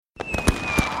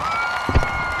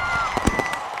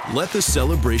Let the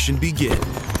celebration begin.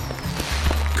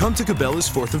 Come to Cabela's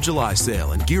 4th of July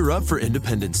sale and gear up for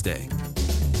Independence Day.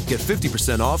 Get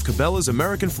 50% off Cabela's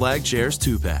American Flag Chairs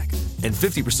 2-pack and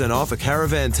 50% off a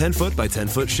Caravan 10-foot by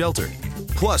 10-foot shelter.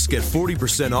 Plus, get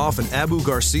 40% off an Abu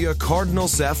Garcia Cardinal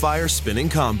Sapphire spinning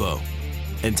combo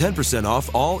and 10%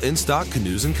 off all in-stock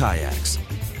canoes and kayaks.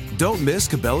 Don't miss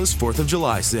Cabela's 4th of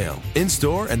July sale,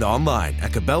 in-store and online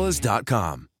at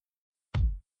Cabela's.com.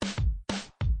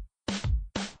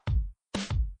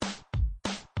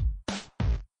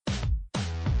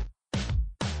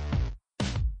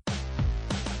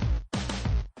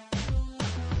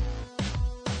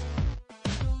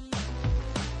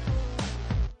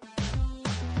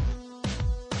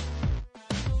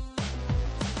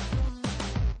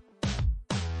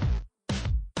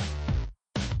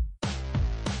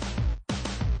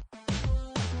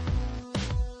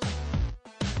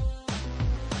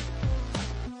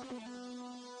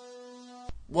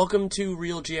 Welcome to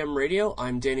Real GM Radio.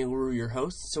 I'm Danny LaRue, your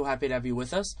host. So happy to have you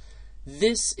with us.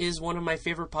 This is one of my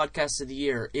favorite podcasts of the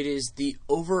year. It is the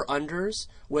Over-Unders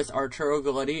with Arturo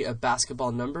Galletti of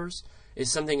Basketball Numbers.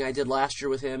 It's something I did last year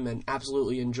with him and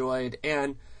absolutely enjoyed.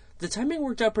 And the timing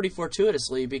worked out pretty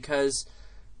fortuitously because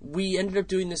we ended up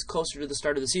doing this closer to the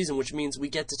start of the season, which means we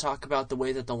get to talk about the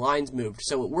way that the lines moved.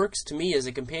 So it works to me as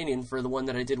a companion for the one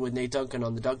that I did with Nate Duncan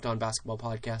on the Dunked On Basketball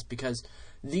podcast, because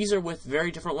these are with very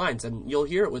different lines, and you'll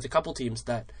hear it with a couple teams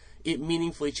that it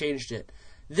meaningfully changed it.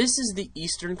 This is the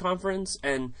Eastern Conference,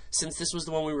 and since this was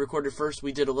the one we recorded first,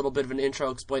 we did a little bit of an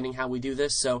intro explaining how we do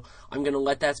this, so I'm going to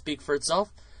let that speak for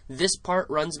itself. This part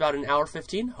runs about an hour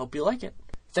 15. Hope you like it.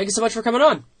 Thank you so much for coming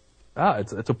on.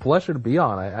 It's a pleasure to be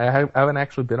on. I haven't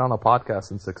actually been on a podcast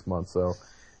in 6 months, so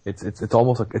it's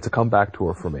almost it's a comeback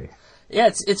tour for me. Yeah,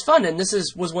 it's fun, and this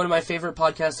was one of my favorite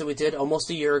podcasts that we did almost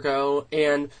a year ago.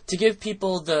 And to give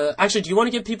people do you want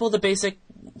to give people the basic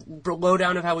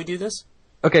lowdown of how we do this?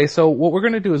 Okay, so what we're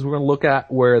going to do is we're going to look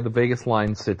at where the Vegas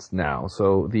line sits now.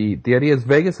 So the idea is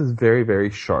Vegas is very,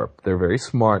 very sharp. They're very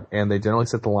smart, and they generally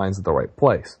set the lines at the right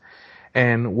place.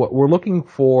 And what we're looking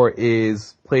for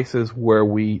is places where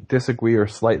we disagree or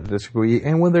slightly disagree,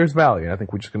 and when there's value. And I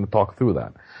think we're just going to talk through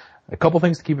that. A couple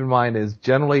things to keep in mind is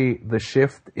generally the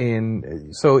shift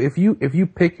in, so if you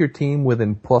pick your team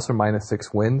within plus or minus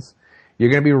 6 wins, you're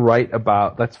going to be right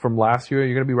about, that's from last year,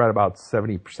 you're going to be right about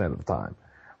 70% of the time,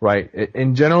 right?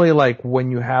 And generally, like,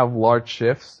 when you have large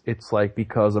shifts, it's like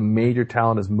because a major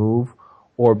talent has moved,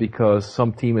 or because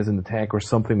some team is in the tank, or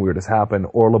something weird has happened,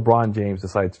 or LeBron James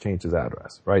decides to change his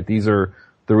address, right? These are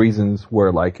the reasons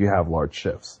where, like, you have large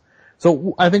shifts.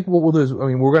 So I think what we'll do is,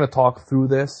 we're going to talk through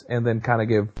this and then kind of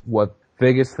give what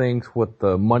Vegas thinks, what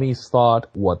the money's thought,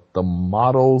 what the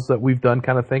models that we've done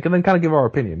kind of think, and then kind of give our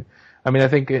opinion. I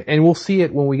think, and we'll see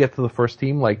it when we get to the first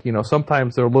team, like,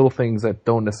 sometimes there are little things that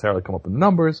don't necessarily come up in the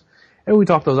numbers, and we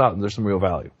talk those out and there's some real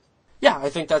value. Yeah,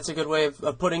 I think that's a good way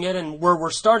of putting it, and where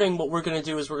we're starting, what we're going to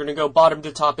do is we're going to go bottom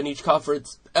to top in each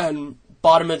conference, and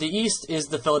bottom of the East is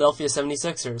the Philadelphia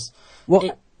 76ers.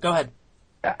 Well, go ahead.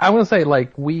 I want to say,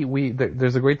 like,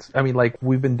 there's a great, I've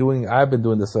been doing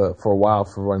this for a while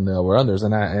for running the over-unders,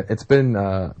 and it's been,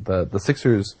 the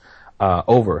Sixers,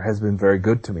 over has been very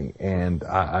good to me, and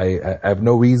I have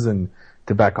no reason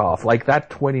to back off. Like,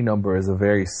 that 20 number is a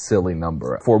very silly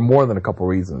number for more than a couple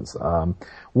reasons.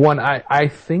 One, I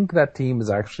think that team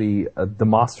is actually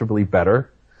demonstrably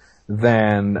better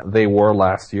than they were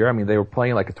last year. They were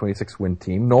playing like a 26-win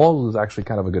team. Noel was actually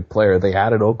kind of a good player. They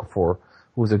added Okafor,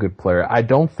 who's a good player. I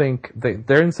don't think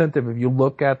their incentive, if you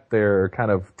look at their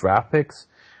kind of draft picks,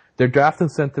 their draft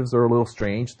incentives are a little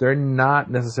strange. They're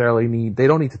not necessarily they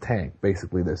don't need to tank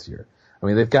basically this year.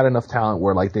 They've got enough talent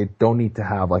where, like, they don't need to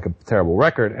have like a terrible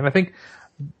record. And I think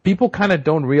people kind of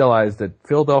don't realize that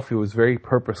Philadelphia was very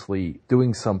purposely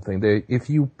doing something. If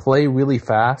you play really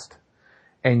fast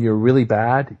and you're really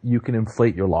bad, you can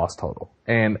inflate your loss total.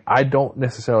 And I don't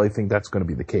necessarily think that's going to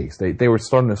be the case. They were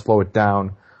starting to slow it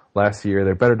down last year.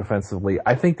 They're better defensively.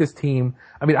 I think this team,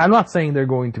 I'm not saying they're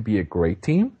going to be a great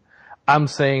team. I'm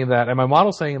saying that, and my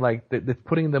model's saying, like, that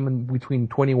putting them in between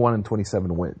 21 and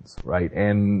 27 wins, right?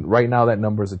 And right now that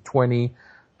number is at 20.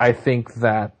 I think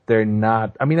that they're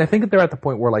not, I think that they're at the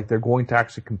point where, like, they're going to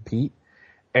actually compete,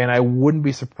 and I wouldn't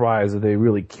be surprised if they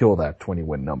really kill that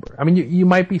 20-win number. You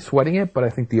might be sweating it, but I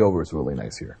think the over is really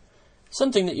nice here.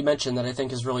 Something that you mentioned that I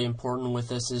think is really important with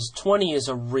this is 20 is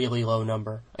a really low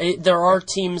number. There are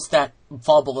teams that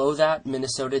fall below that.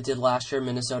 Minnesota did last year.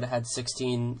 Minnesota had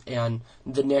 16, and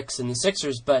the Knicks and the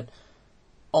Sixers, but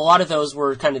a lot of those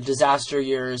were kind of disaster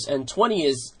years, and 20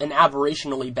 is an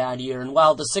aberrationally bad year. And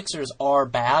while the Sixers are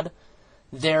bad,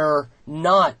 they're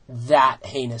not that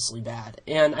heinously bad.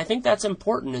 And I think that's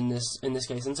important in this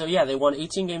case. And so, yeah, they won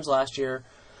 18 games last year.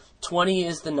 20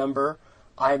 is the number.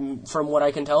 From what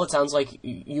I can tell, it sounds like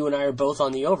you and I are both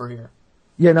on the over here.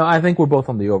 Yeah, no, I think we're both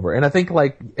on the over. And I think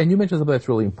and you mentioned something that's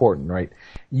really important, right?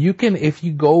 You can, if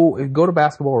you go to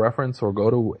Basketball Reference or go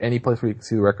to any place where you can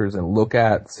see the records and look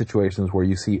at situations where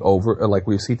you see where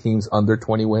you see teams under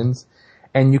 20 wins,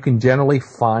 and you can generally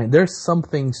find there's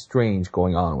something strange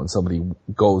going on when somebody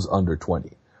goes under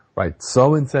 20, right?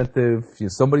 Some incentive,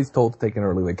 somebody's told to take an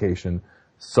early vacation,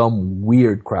 some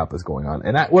weird crap is going on.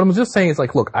 And what I'm just saying is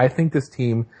look, I think this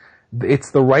team,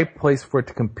 it's the right place for it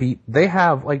to compete. They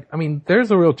have there's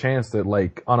a real chance that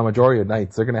on a majority of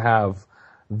nights they're going to have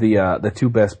the two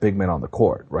best big men on the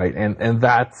court, right? And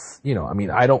that's they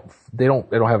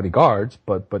don't have any guards,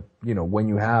 but when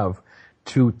you have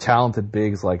two talented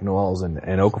bigs like Noels and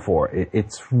Okafor,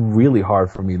 it's really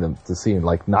hard for me to see them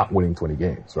not winning 20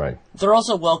 games, right? They're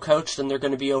also well coached, and they're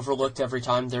going to be overlooked every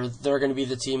time. They're going to be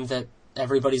the team that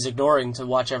everybody's ignoring to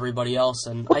watch everybody else,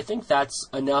 and I think that's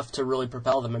enough to really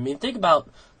propel them. I mean, think about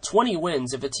 20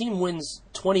 wins. If a team wins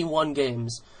 21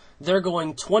 games, they're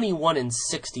going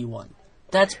 21-61.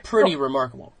 That's pretty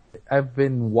remarkable. I've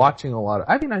been watching a lot of,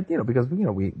 because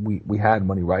we had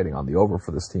money riding on the over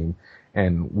for this team,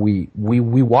 and we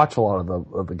watch a lot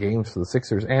of the games for the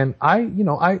Sixers, and I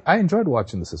enjoyed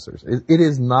watching the Sixers. It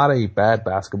is not a bad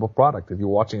basketball product. If you're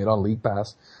watching it on League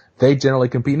Pass, they generally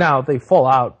compete. Now, they fall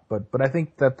out, but I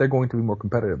think that they're going to be more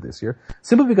competitive this year.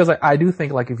 Simply because I do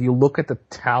think, if you look at the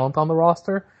talent on the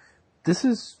roster, this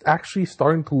is actually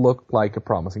starting to look like a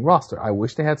promising roster. I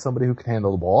wish they had somebody who could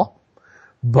handle the ball,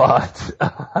 but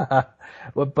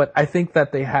I think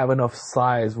that they have enough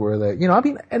size where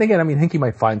Hinkie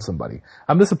might find somebody.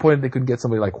 I'm disappointed they couldn't get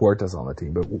somebody like Huertas on the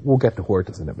team, but we'll get to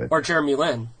Huertas in a bit. Or Jeremy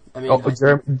Lin.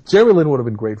 Jeremy Lin would have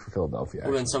been great for Philadelphia.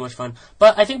 Would have been so much fun.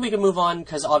 But I think we can move on,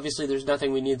 because obviously there's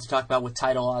nothing we need to talk about with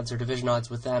title odds or division odds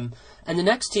with them. And the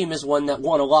next team is one that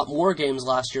won a lot more games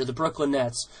last year, the Brooklyn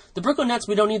Nets. The Brooklyn Nets,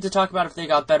 we don't need to talk about if they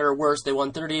got better or worse. They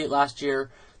won 38 last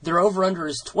year. Their over-under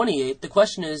is 28. The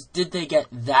question is, did they get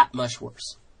that much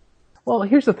worse? Well,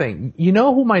 here's the thing. You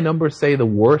know who my numbers say the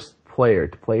worst player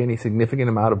to play any significant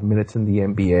amount of minutes in the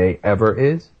NBA ever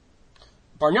is?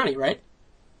 Bargnani, right?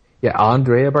 Yeah,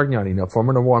 Andrea Bargnani,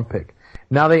 former number 1 pick.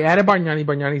 Now, they added Bargnani.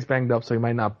 Bargnani's banged up, so he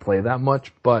might not play that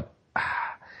much. But,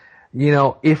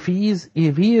 if he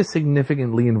is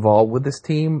significantly involved with this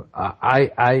team,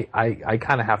 I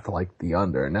kind of have to like the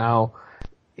under. Now,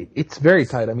 it's very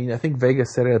tight. I think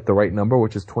Vegas set it at the right number,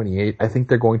 which is 28. I think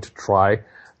they're going to try.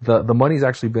 The money's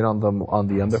actually been on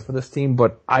the under for this team,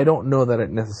 but I don't know that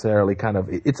it necessarily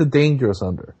it's a dangerous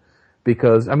under.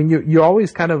 Because, you're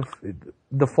always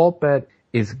default bet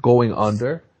is going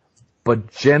under,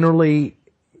 but generally,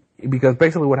 because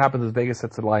basically what happens is Vegas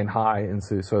sets the line high, and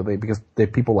so because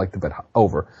people like to bet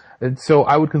over, and so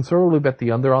I would conservatively bet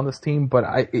the under on this team, but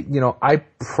I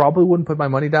probably wouldn't put my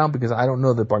money down because I don't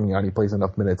know that Bargnani plays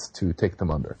enough minutes to take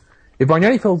them under. If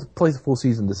Bargnani plays a full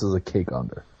season, this is a cake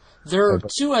under. There are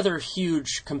two other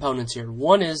huge components here.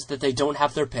 One is that they don't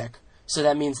have their pick. So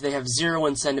that means they have zero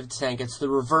incentive to tank. It's the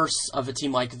reverse of a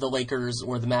team like the Lakers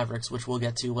or the Mavericks, which we'll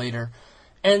get to later.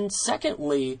 And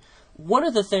secondly, one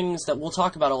of the things that we'll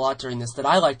talk about a lot during this that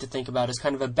I like to think about is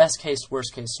kind of a best-case,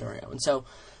 worst-case scenario. And so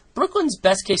Brooklyn's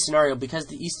best-case scenario, because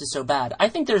the East is so bad, I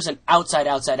think there's an outside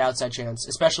chance,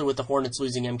 especially with the Hornets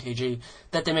losing MKG,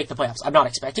 that they make the playoffs. I'm not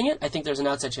expecting it. I think there's an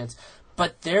outside chance.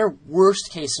 But their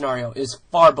worst-case scenario is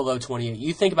far below 28.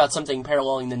 You think about something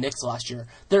paralleling the Knicks last year.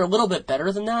 They're a little bit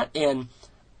better than that, and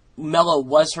Melo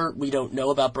was hurt. We don't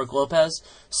know about Brook Lopez,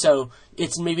 so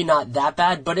it's maybe not that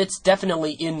bad, but it's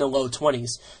definitely in the low 20s.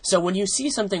 So when you see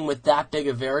something with that big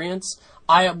a variance,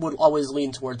 I would always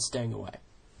lean towards staying away.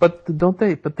 But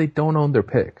they don't own their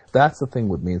pick. That's the thing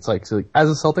with me. It's as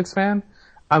a Celtics fan,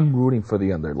 I'm rooting for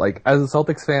the under. As a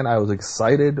Celtics fan, I was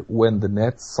excited when the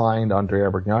Nets signed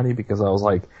Andrea Bargnani because I was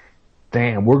like,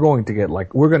 damn, we're going to get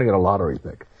a lottery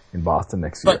pick in Boston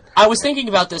next year. But I was thinking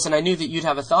about this, and I knew that you'd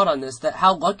have a thought on this, that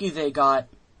how lucky they got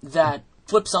that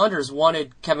Flip Saunders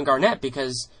wanted Kevin Garnett,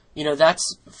 because,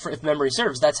 that's, if memory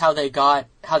serves, that's how they got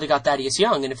Thaddeus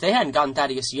Young. And if they hadn't gotten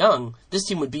Thaddeus Young, this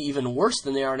team would be even worse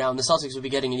than they are now, and the Celtics would be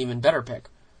getting an even better pick.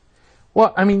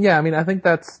 Well, I think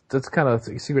that's kind of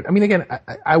a secret. Again,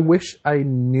 I wish I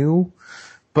knew,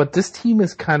 but this team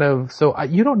is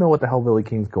you don't know what the hell Billy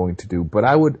King's going to do, but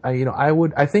I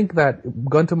think that,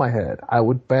 gun to my head, I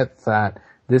would bet that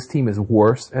this team is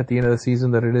worse at the end of the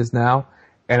season than it is now,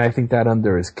 And I think that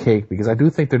under is cake because I do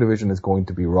think the division is going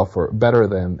to be better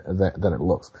than it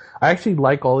looks. I actually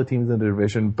like all the teams in the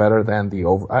division better than the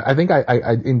over. I think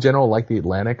I in general like the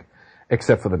Atlantic,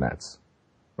 except for the Nets,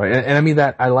 right? And I mean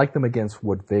that I like them against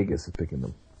what Vegas is picking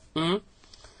them.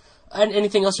 Mm-hmm. And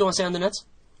anything else you want to say on the Nets?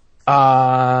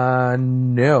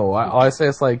 No. All I say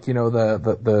is like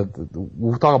the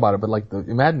we'll talk about it, but like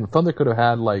imagine Thunder could have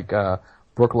had like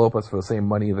Brook Lopez for the same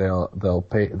money they'll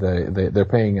pay they're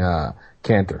paying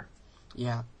Cantor.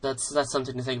 Yeah, that's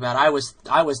something to think about. I was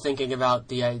thinking about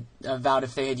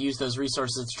if they had used those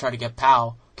resources to try to get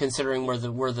Powell, considering where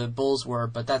the Bulls were,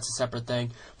 but that's a separate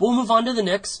thing. We'll move on to the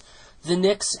Knicks. The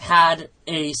Knicks had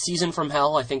a season from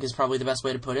hell, I think is probably the best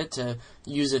way to put it, to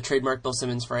use a trademark Bill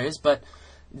Simmons phrase, but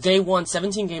they won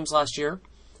 17 games last year.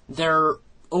 Their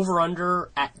over-under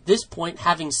at this point,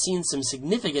 having seen some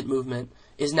significant movement,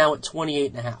 is now at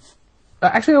 28.5.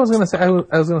 Actually, I was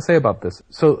gonna say about this.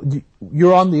 So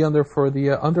you're on the under for the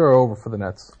under or over for the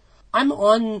Nets? I'm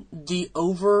on the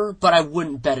over, but I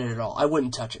wouldn't bet it at all. I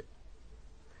wouldn't touch it.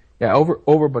 Yeah,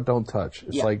 over, but don't touch.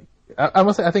 It's yeah. Like I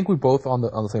must say, I think we both on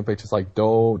the same page. It's like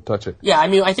don't touch it. Yeah, I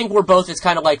mean, I think we're both. It's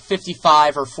kind of like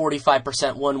 55 or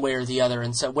 45% one way or the other,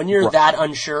 and so when you're that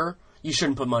unsure, you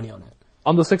shouldn't put money on it.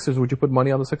 On the Sixers, would you put money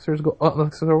on the Sixers? On the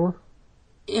Sixers over?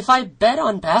 If I bet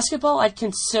on basketball, I'd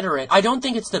consider it. I don't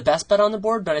think it's the best bet on the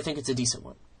board, but I think it's a decent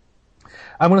one.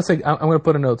 I'm gonna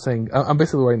put a note saying I'm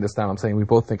basically writing this down. I'm saying we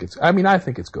both think it's. I mean, I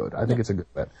think it's good. I think it's a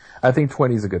good bet. I think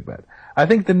 20 is a good bet. I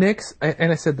think the Knicks,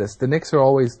 and I said this, the Knicks are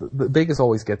always the Vegas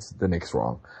always gets the Knicks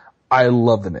wrong. I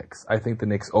love the Knicks. I think the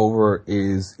Knicks over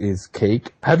is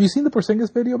cake. Have you seen the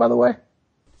Porzingis video, by the way?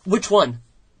 Which one?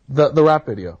 The rap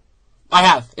video. I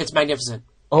have. It's magnificent.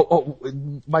 Oh,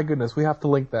 my goodness, we have to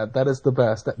link that. That is the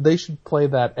best. They should play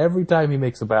that every time he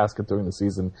makes a basket during the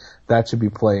season. That should be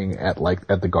playing at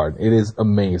the Garden. It is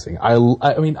amazing. I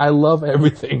mean, I love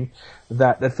everything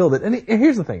that filled it. And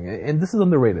here's the thing, and this is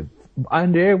underrated.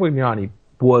 Andrea Bargnani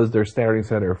was their starting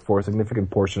center for a significant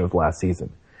portion of last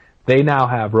season. They now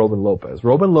have Robin Lopez.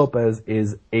 Robin Lopez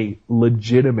is a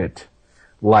legitimate,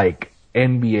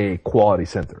 NBA quality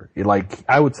center.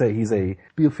 I would say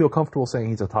you feel comfortable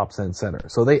saying he's a top 10 center.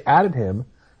 So they added him.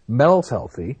 Melo's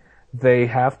healthy. They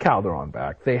have Calderon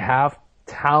back. They have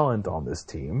talent on this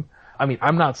team. I mean,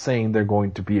 I'm not saying they're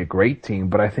going to be a great team,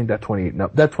 but I think that 28,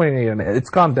 it's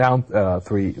gone down,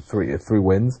 three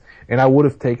wins, and I would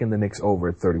have taken the Knicks over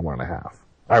at 31.5.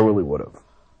 I really would have.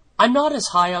 I'm not as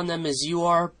high on them as you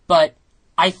are, but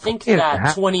I think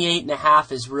that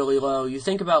 28.5 is really low. You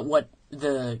think about what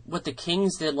the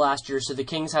Kings did last year, so the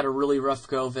Kings had a really rough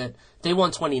go of it. They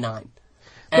won 29.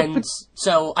 And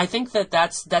so I think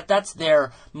that's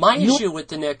there. My issue with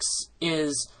the Knicks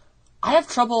is I have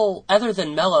trouble, other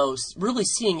than Melo, really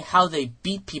seeing how they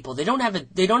beat people. They don't have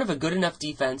a good enough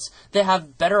defense. They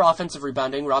have better offensive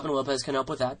rebounding. Robin Lopez can help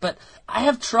with that. But I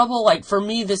have trouble, for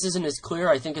me, this isn't as clear.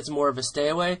 I think it's more of a stay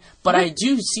away. But I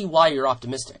do see why you're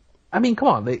optimistic. I mean, come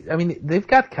on. They've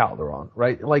got Calderon,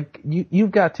 right?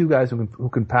 You've got two guys who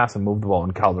can pass and move the ball,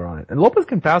 and Calderon. And Lopez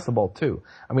can pass the ball too.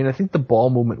 I mean, I think the ball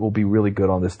movement will be really good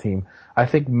on this team. I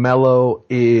think Melo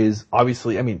is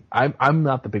obviously. I mean, I'm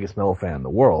not the biggest Melo fan in the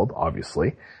world,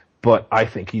 obviously, but I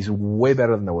think he's way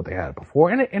better than what they had before.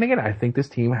 And again, I think this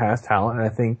team has talent, and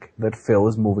I think that Phil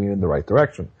is moving in the right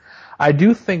direction. I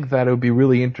do think that it would be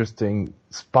really interesting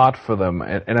spot for them,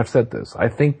 and I've said this. I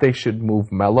think they should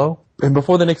move Melo. And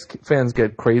before the Knicks fans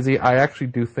get crazy, I actually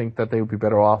do think that they would be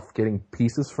better off getting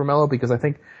pieces for Melo because I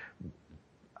think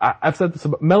I've said this.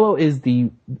 Melo is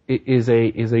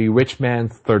a rich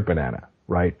man's third banana,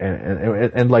 right?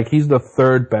 And he's the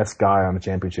third best guy on a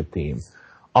championship team,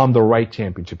 on the right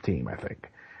championship team. I think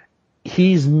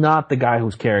he's not the guy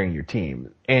who's carrying your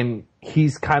team, and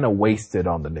he's kind of wasted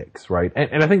on the Knicks, right?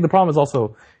 And I think the problem is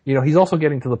also, he's also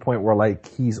getting to the point where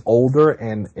he's older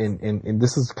and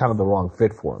this is kind of the wrong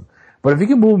fit for him. But if you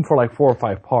can move him for 4 or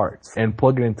 5 parts and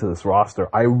plug it into this roster,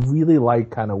 I really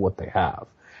like kind of what they have.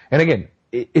 And again,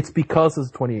 it's because it's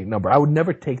a 28 number. I would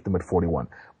never take them at 41.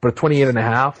 But at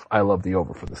 28.5, I love the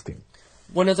over for this team.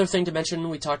 One other thing to mention,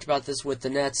 we talked about this with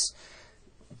the Nets.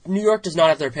 New York does not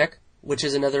have their pick, which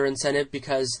is another incentive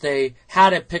because they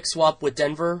had a pick swap with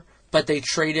Denver, but they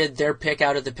traded their pick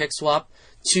out of the pick swap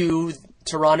to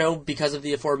Toronto because of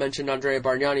the aforementioned Andrea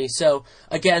Bargnani. So,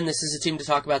 again, this is a team to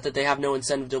talk about that they have no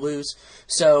incentive to lose.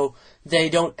 So, they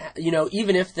don't,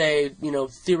 even if they,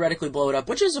 theoretically blow it up,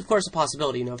 which is, of course, a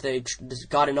possibility. If they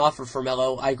got an offer for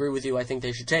Melo, I agree with you. I think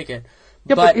they should take it.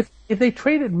 Yeah, but if they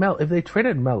traded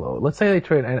Melo, let's say they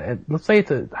trade, and let's say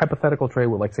it's a hypothetical trade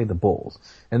with, say, the Bulls,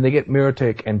 and they get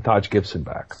Mirotic and Taj Gibson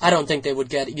back. I don't think they would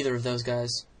get either of those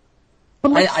guys.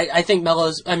 I think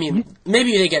Melo's. I mean,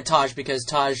 maybe they get Taj because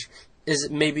Taj is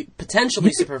maybe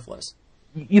potentially superfluous.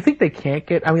 You think they can't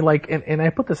get? I mean, like, and I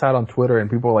put this out on Twitter, and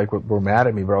people were mad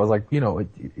at me, but I was like,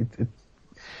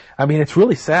 I mean, it's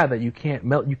really sad that you can't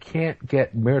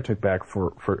get Mirotic back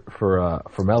for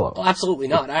Melo. Well, absolutely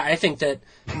not. I think that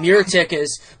Mirotic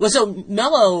is so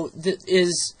Melo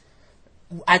is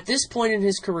at this point in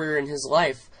his career in his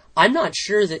life. I'm not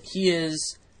sure that he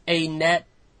is a net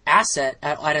asset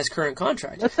at his current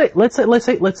contract. Let's say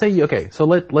okay. So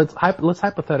let's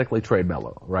hypothetically trade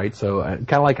Melo, right? So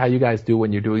kind of like how you guys do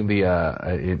when you're doing the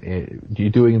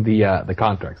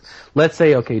contracts. Let's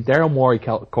say okay, Daryl Morey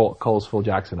calls Phil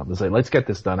Jackson up and say, let's get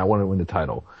this done. I want to win the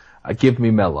title. Give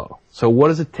me Melo. So what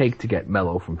does it take to get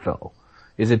Melo from Phil?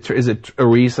 Is it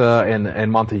Ariza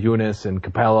and Montejunis and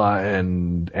Capella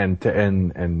and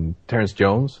Terrence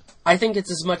Jones? I think it's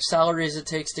as much salary as it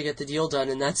takes to get the deal done,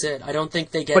 and that's it. I don't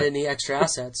think they get any extra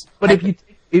assets. But if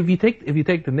you take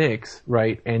the Knicks,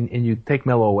 right, and you take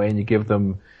Melo away and you give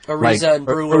them Ariza and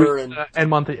Brewer and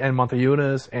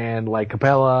Montejunis and like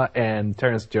Capella and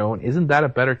Terrence Jones, isn't that a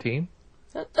better team?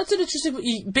 That's an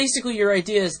interesting. Basically, your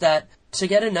idea is that to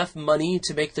get enough money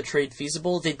to make the trade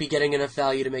feasible, they'd be getting enough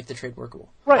value to make the trade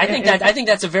workable. Right. I think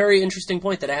that's a very interesting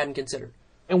point that I hadn't considered.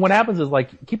 And what happens is,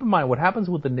 like, keep in mind, what happens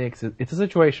with the Knicks is it's a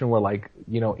situation where, like,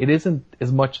 it isn't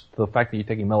as much the fact that you're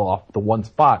taking Melo off the one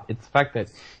spot. It's the fact that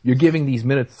you're giving these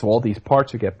minutes to all these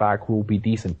parts you get back who will be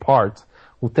decent parts.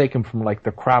 We'll take them from, like,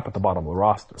 the crap at the bottom of the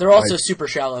roster. They're also super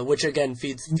shallow, which, again,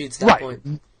 feeds that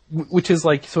point. Which is,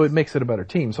 like, so it makes it a better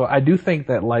team. So I do think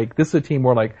that, like, this is a team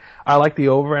where, like, I like the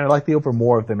over, and I like the over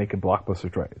more if they make a blockbuster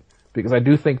trade. Because I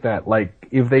do think that, like,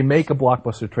 if they make a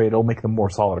blockbuster trade, it'll make them more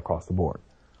solid across the board.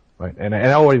 Right, and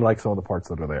I already like some of the parts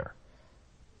that are there.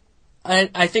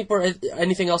 I think we're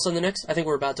anything else on the Knicks? I think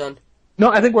we're about done. No,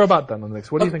 I think we're about done on the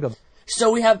Knicks. What do you think of? So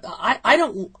we have. I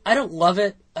don't love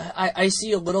it. I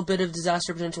see a little bit of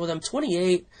disaster potential with them.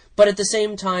 28, but at the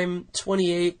same time,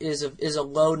 28 is a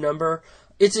low number.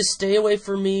 It's a stay away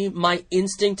for me. My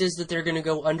instinct is that they're going to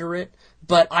go under it,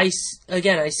 but I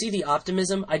see the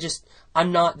optimism.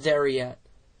 I'm not there yet.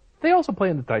 They also play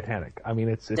in the Titanic. I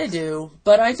mean, They do,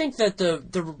 but I think that the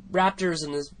Raptors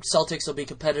and the Celtics will be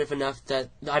competitive enough that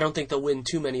I don't think they'll win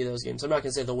too many of those games. I'm not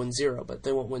going to say they'll win 0, but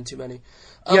they won't win too many.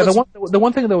 The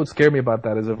one thing that would scare me about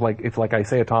that is if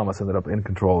Isaiah Thomas ended up in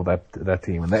control of that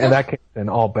team, and in that case, then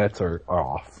all bets are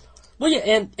off. Well,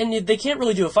 yeah, and they can't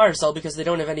really do a fire sell because they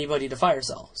don't have anybody to fire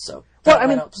sell. So that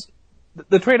helps.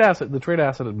 The trade asset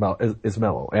is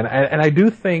Melo, and I do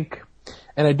think.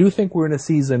 And I do think we're in a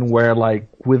season where, like,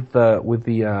 with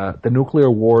the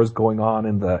nuclear wars going on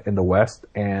in the West,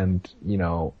 and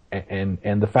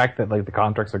and the fact that, like, the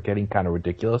contracts are getting kind of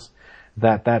ridiculous,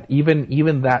 that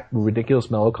even that ridiculous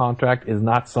Melo contract is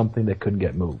not something that couldn't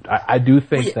get moved. I do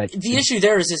think that the issue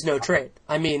there is no trade.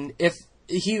 I mean, if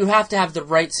you have to have the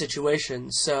right situation.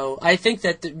 So I think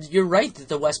that you're right that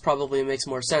the West probably makes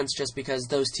more sense just because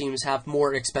those teams have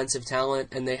more expensive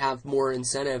talent and they have more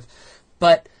incentive,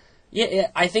 but.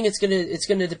 Yeah, I think it's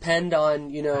gonna depend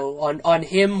on on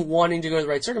him wanting to go to the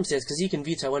right circumstance because he can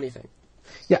veto anything.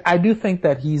 Yeah, I do think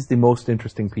that he's the most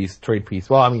interesting trade piece.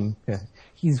 Well, I mean, yeah,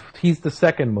 he's the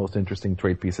second most interesting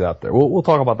trade piece out there. We'll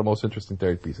talk about the most interesting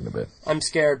trade piece in a bit. I'm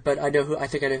scared, but I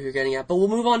think I know who you're getting at. But we'll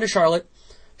move on to Charlotte.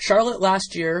 Charlotte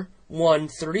last year won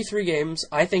 33 games.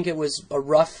 I think it was a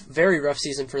very rough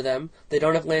season for them. They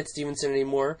don't have Lance Stevenson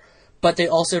anymore, but they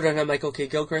also don't have Michael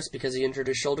Kidd-Gilchrist because he injured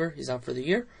his shoulder. He's out for the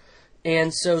year.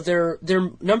 And so their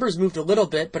numbers moved a little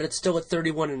bit, but it's still at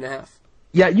 31.5.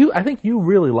 Yeah, I think you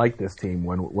really liked this team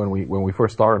when we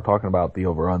first started talking about the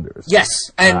over-unders. Yes,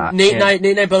 and Nate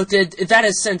and I both did. That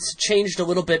has since changed a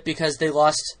little bit because they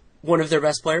lost one of their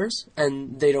best players,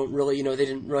 and they don't really, they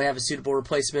didn't really have a suitable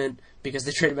replacement because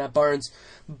they traded Matt Barnes.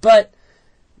 But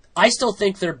I still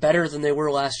think they're better than they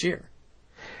were last year.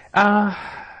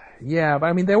 Yeah, but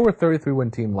I mean, they were a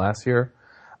 33-win team last year.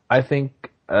 I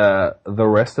think the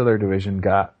rest of their division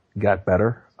got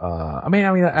better. I mean,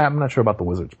 I'm not sure about the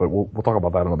Wizards, but we'll talk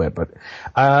about that in a bit. But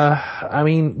I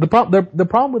mean, the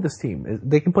problem with this team is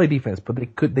they can play defense, but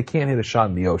they can't hit a shot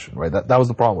in the ocean, right? That was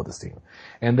the problem with this team,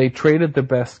 and they traded the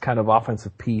best kind of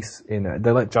offensive piece they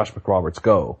let Josh McRoberts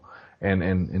go,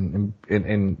 and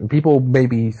people may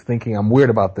be thinking I'm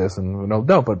weird about this, and no,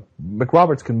 but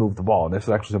McRoberts can move the ball, and this is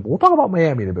actually simple. We'll talk about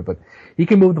Miami in a bit, but he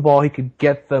can move the ball, he could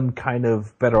get them kind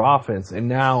of better offense,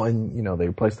 and they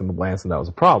replaced him with Lance, and that was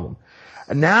a problem.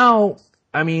 And now,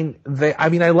 I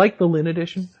like the Lynn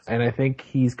addition, and I think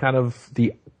he's kind of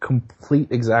the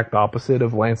complete exact opposite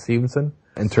of Lance Stevenson.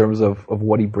 in terms of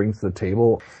what he brings to the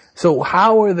table. So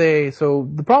how are they? So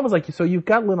the problem is so you've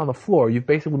got Lynn on the floor. You've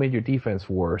basically made your defense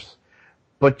worse.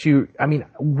 But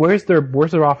where's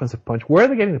their offensive punch? Where are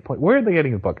they getting the point? Where are they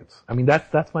getting the buckets? I mean,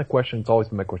 that's my question. It's always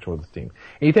been my question with this team.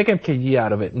 And you take MKG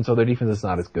out of it, and so their defense is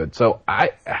not as good. So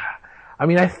I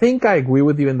think I agree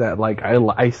with you in that,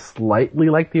 I slightly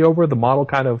like the over. The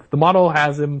model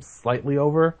has him slightly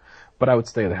over, but I would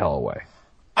stay the hell away.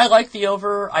 I like the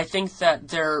over. I think that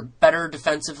they're better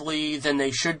defensively than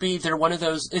they should be. It's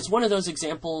one of those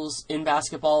examples in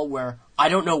basketball where I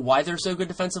don't know why they're so good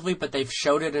defensively, but they've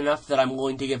showed it enough that I'm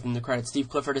willing to give them the credit. Steve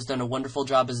Clifford has done a wonderful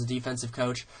job as a defensive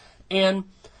coach. And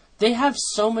they have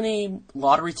so many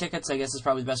lottery tickets, I guess is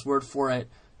probably the best word for it,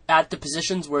 at the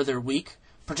positions where they're weak,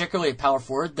 particularly at power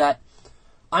forward, that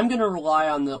I'm going to rely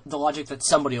on the logic that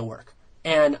somebody will work.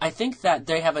 And I think that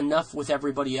they have enough with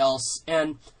everybody else.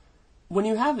 And when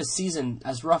you have a season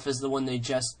as rough as the one they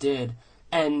just did,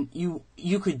 and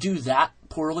you could do that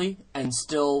poorly and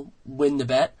still win the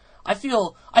bet, I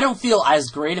don't feel as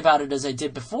great about it as I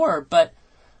did before, and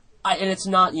it's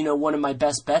not, one of my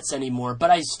best bets anymore, but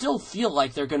I still feel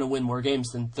like they're going to win more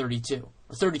games than 32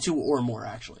 or more,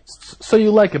 actually. So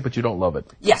you like it, but you don't love it.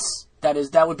 Yes,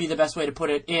 that would be the best way to put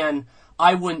it, and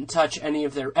I wouldn't touch any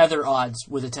of their other odds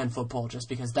with a 10-foot pole just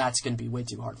because that's going to be way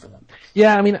too hard for them.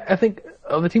 Yeah, I mean, I think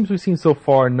of the teams we've seen so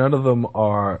far, none of them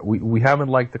are. We haven't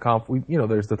liked the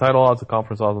there's the title odds, the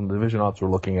conference odds, and the division odds we're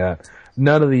looking at.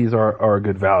 None of these are a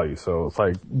good value. So it's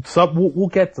like we'll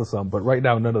get to some, but right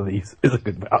now none of these is a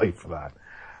good value for that.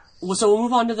 Well, so we'll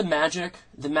move on to the Magic.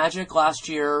 The Magic last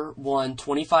year won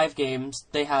 25 games.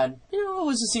 They had, it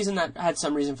was a season that had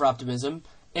some reason for optimism.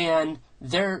 And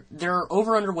their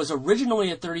over-under was originally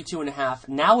at 32.5.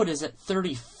 Now it is at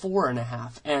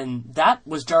 34.5. And that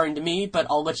was jarring to me, but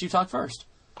I'll let you talk first.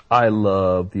 I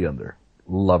love the under.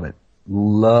 Love it.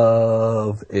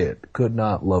 Love it. Could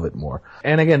not love it more.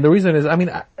 And again, the reason is,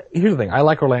 here's the thing. I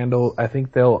like Orlando. I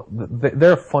think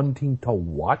they're a fun team to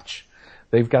watch.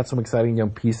 They've got some exciting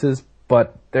young pieces,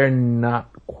 but they're not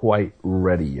quite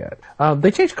ready yet.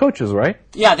 They changed coaches, right?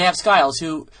 Yeah, they have Skiles,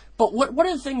 who... But one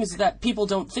of the things that people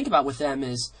don't think about with them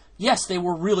is, yes, they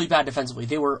were really bad defensively.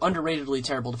 They were underratedly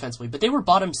terrible defensively, but they were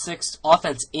bottom 6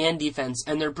 offense and defense,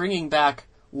 and they're bringing back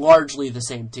largely the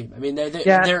same team. I mean,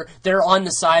 they're on the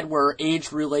side where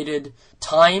age-related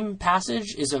time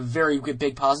passage is a very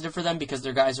big positive for them because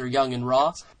their guys are young and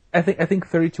raw. I think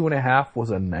 32.5 was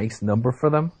a nice number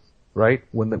for them, right?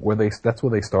 That's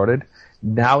where they started.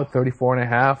 Now at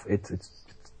 34.5, it's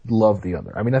love the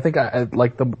under. I think I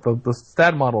like the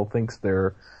stat model thinks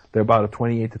they're about a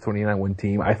 28 to 29 win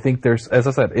team. I think there's, as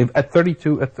I said, at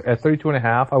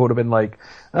 32.5, I would have been like,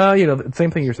 the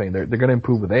same thing you're saying. They're going to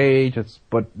improve with age.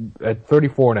 But at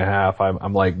 34.5,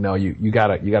 I'm like, no, you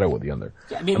gotta go with the under.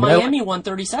 Yeah, Miami won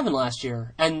 37 last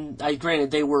year, and granted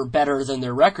they were better than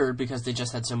their record because they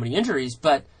just had so many injuries,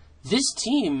 but this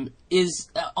team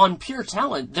is, on pure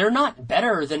talent, they're not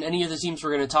better than any of the teams we're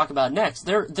going to talk about next.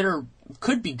 They're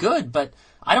could be good, but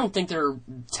I don't think their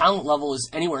talent level is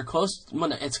anywhere close.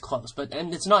 Well, it's close,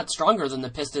 and it's not stronger than the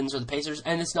Pistons or the Pacers,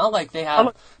 and it's not like they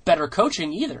have better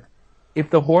coaching either. If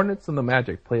the Hornets and the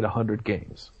Magic played 100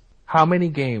 games, how many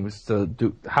games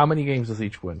does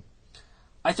each win?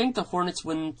 I think the Hornets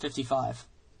win 55.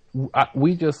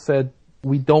 We just said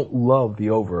we don't love the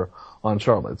over on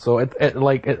Charlotte. So at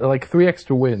 3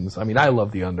 extra wins, I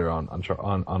love the under on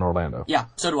Orlando. Yeah,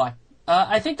 so do I.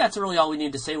 I think that's really all we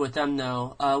need to say with them,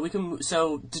 though.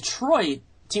 So Detroit,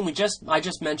 team I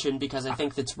just mentioned because I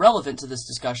think that's relevant to this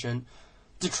discussion.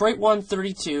 Detroit won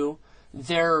 32.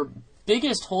 Their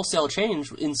biggest wholesale change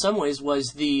in some ways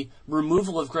was the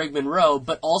removal of Greg Monroe,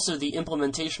 but also the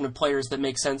implementation of players that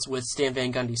make sense with Stan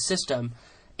Van Gundy's system.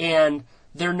 And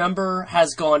their number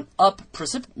has gone up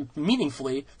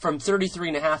meaningfully from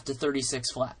 33.5 to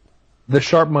 36 flat. The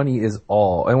sharp money is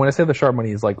all, and when I say the sharp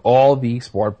money is like all the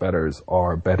smart bettors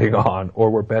are betting on, or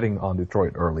were betting on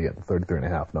Detroit early at the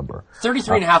 33.5 number.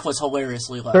 33.5 was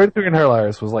hilariously low.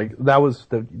 33.5 was like, that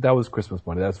was Christmas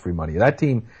money. That's free money. That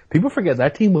team, people forget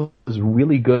that team was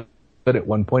really good at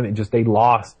one point and just they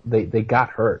lost. They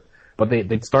got hurt. But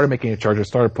they started making a charge,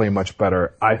 started playing much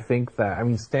better. I think that,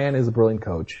 Stan is a brilliant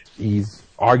coach. He's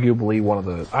arguably one of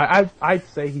the, I'd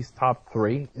say he's top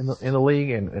 3 in the league,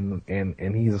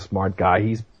 and he's a smart guy.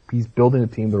 He's building a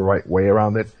team the right way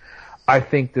around it. I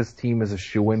think this team is a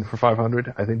shoo-in for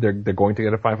 500. I think they're going to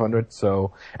get a 500.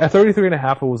 So at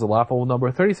 33.5, it was a laughable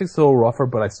number. 36 is a little rougher,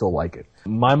 but I still like it.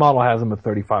 My model has them at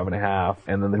 35.5,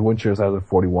 and then the Windshares has it at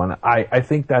 41. I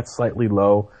think that's slightly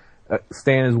low.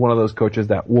 Stan is one of those coaches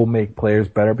that will make players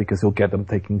better because he'll get them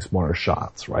taking smarter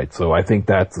shots, right? So I think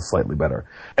that's a slightly better.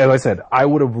 As I said, I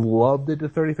would have loved it to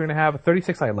 33.5. At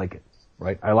 36, I like it,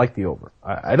 right? I like the over.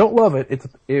 I don't love it.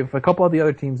 If a couple of the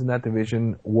other teams in that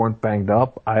division weren't banged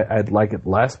up, I'd like it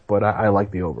less, but I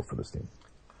like the over for this team.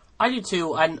 I do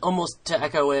too, and almost to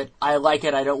echo it, I like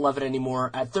it, I don't love it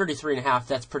anymore. At 33.5,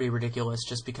 that's pretty ridiculous,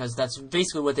 just because that's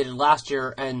basically what they did last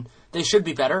year, and they should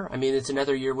be better. I mean, it's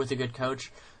another year with a good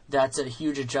coach. That's a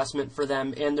huge adjustment for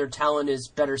them, and their talent is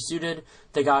better suited.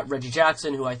 They got Reggie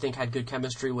Jackson, who I think had good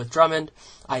chemistry with Drummond.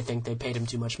 I think they paid him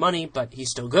too much money, but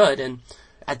he's still good, and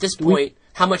at this point,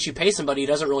 how much you pay somebody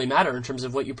doesn't really matter in terms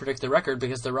of what you predict the record,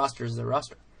 because their roster is their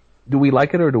roster. Do we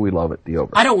like it or do we love it, the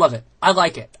over? I don't love it. I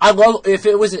like it. I love if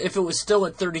it was still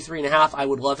at 33.5, I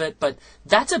would love it, but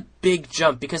that's a big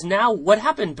jump because now what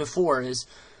happened before is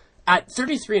at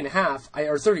 33.5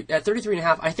 at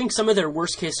 33.5, I think some of their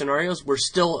worst case scenarios were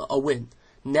still a win.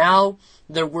 Now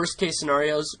their worst case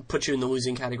scenarios put you in the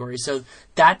losing category. So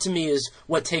that to me is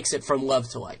what takes it from love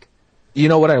to like. You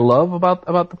know what I love about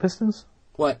the Pistons?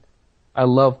 What? I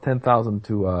love 10,000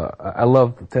 to, I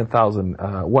love 10,000,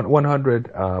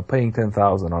 100, paying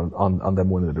 10,000 on them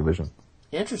winning the division.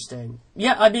 Interesting.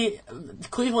 Yeah, I mean,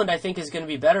 Cleveland I think is going to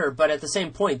be better, but at the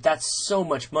same point, that's so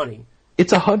much money.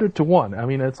 It's 100 to 1. I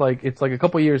mean, it's like a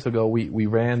couple of years ago we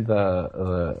ran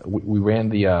the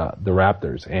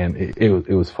Raptors and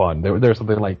it was fun. There was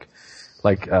something like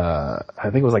I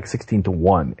think it was like 16 to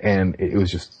 1 and it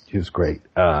was great.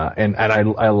 And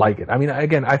I like it. I mean,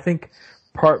 again, I think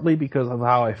partly because of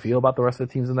how I feel about the rest of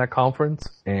the teams in that conference,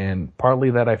 and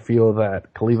partly that I feel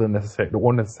that Cleveland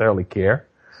won't necessarily care.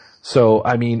 So,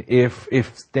 I mean, if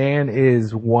Stan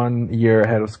is 1 year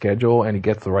ahead of schedule and he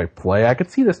gets the right play, I could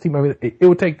see this team. I mean, it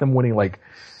would take them winning like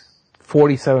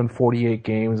 47, 48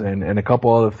 games and a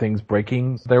couple other things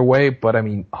breaking their way. But I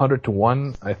mean, 100 to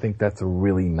 1, I think that's a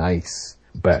really nice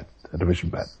bet, a division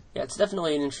bet. Yeah, it's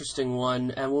definitely an interesting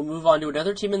one, and we'll move on to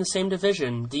another team in the same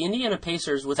division. The Indiana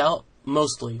Pacers, without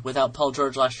Paul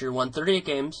George last year, won 38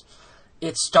 games.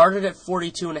 It started at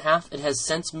 42.5. It has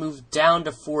since moved down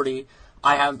to 40.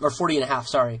 40.5,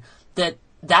 sorry.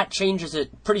 That changes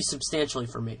it pretty substantially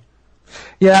for me.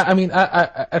 Yeah, I mean,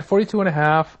 I at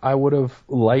 42.5, I would have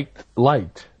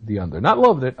liked the under. Not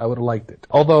loved it, I would have liked it.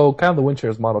 Although, kind of the win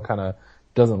shares model kind of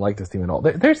doesn't like this team at all.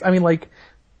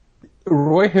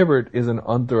 Roy Hibbert is an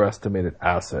underestimated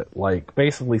asset. Like,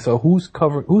 basically, so who's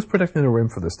protecting the rim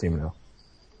for this team now?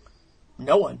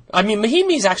 No one. I mean,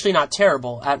 Mahimi's actually not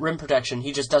terrible at rim protection.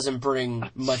 He just doesn't bring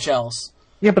much else.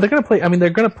 Yeah, but they're going to play. I mean, they're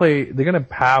going to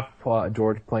have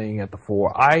George playing at the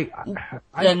 4.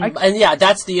 And yeah,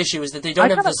 that's the issue, is that they don't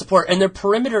have the support. And their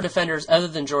perimeter defenders, other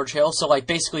than George Hill, so like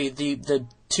basically the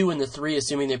 2 and the 3,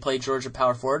 assuming they play George at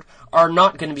power forward, are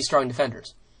not going to be strong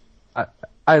defenders.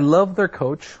 I love their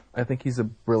coach. I think he's a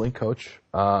brilliant coach.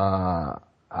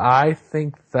 I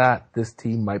think that this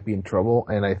team might be in trouble,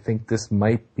 and I think this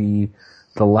might be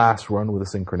the last run with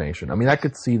this incarnation. I mean, I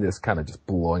could see this kind of just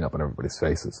blowing up in everybody's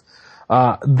faces.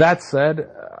 That said,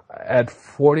 at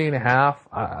 40.5,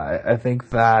 I think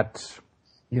that,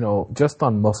 just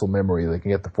on muscle memory, they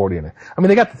can get to 40. I mean,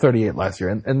 they got to 38 last year,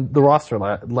 and the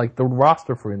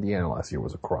roster for Indiana last year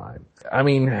was a crime. I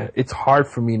mean, it's hard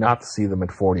for me not to see them at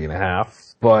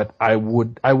 40.5, but I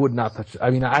would not touch it.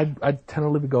 I mean, I'd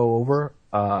tentatively go over.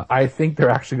 I think they're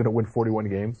actually going to win 41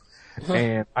 games,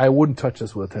 and I wouldn't touch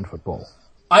this with a 10-foot pole.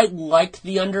 I like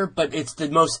the under, but it's the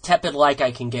most tepid like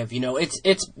I can give.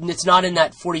 It's not in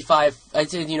that 45. I'd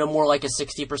say more like a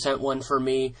 60% one for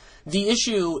me. The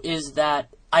issue is that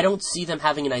I don't see them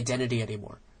having an identity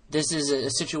anymore. This is a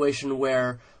situation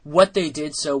where what they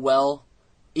did so well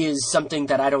is something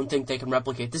that I don't think they can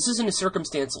replicate. This isn't a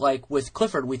circumstance like with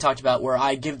Clifford we talked about, where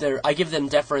I give them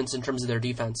deference in terms of their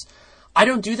defense. I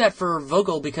don't do that for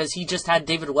Vogel because he just had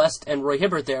David West and Roy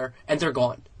Hibbert there, and they're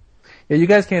gone. Yeah, you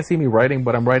guys can't see me writing,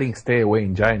 but I'm writing "stay away"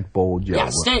 in giant bold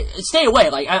yellow. Yeah, stay away.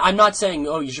 Like I'm not saying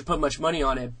you should put much money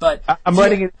on it, but I'm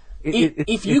writing it.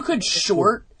 If you could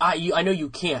short, I know you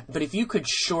can't, but if you could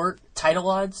short title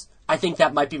odds, I think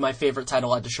that might be my favorite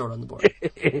title odd to short on the board.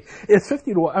 It's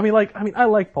 50 to 1. I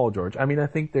like Paul George. I mean, I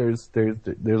think there's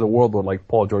a world where like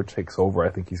Paul George takes over. I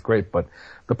think he's great, but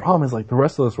the problem is like the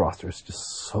rest of this roster is just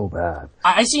so bad.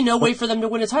 I see no way for them to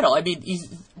win a title. I mean,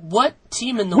 what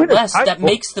team in the West that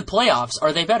makes the playoffs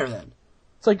are they better than?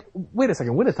 It's like, wait a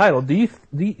second, win a title.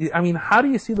 I mean, how do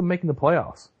you see them making the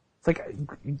playoffs? It's like,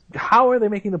 how are they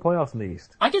making the playoffs in the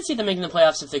East? I can see them making the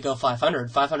playoffs if they go 500.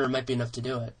 500 might be enough to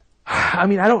do it. I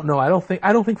mean, I don't know. I don't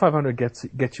think 500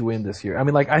 gets you in this year. I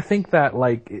mean, like, I think that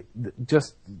like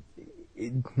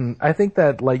I think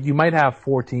that like you might have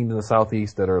 4 teams in the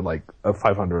Southeast that are like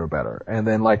 500 or better, and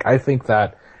then like I think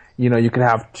that you can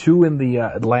have 2 in the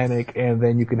Atlantic, and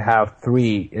then you can have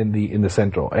 3 in the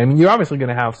Central. I mean, you're obviously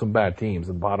going to have some bad teams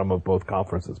at the bottom of both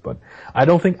conferences, but I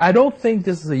don't think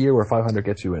this is a year where 500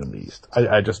 gets you in the East.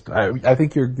 I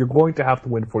think you're going to have to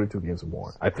win 42 games or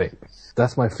more. I think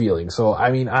that's my feeling. So I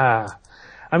mean,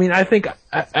 I think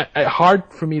hard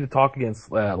for me to talk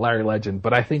against Larry Legend,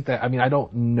 but I think that I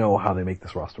don't know how they make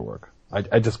this roster work.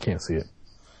 I just can't see it.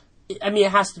 I mean,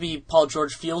 it has to be Paul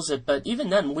George feels it, but even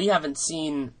then, we haven't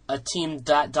seen a team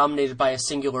that dominated by a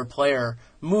singular player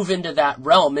move into that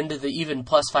realm, into the even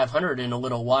plus 500 in a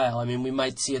little while. I mean, we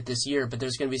might see it this year, but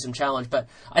there's going to be some challenge. But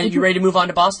are you ready to move on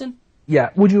to Boston? Yeah.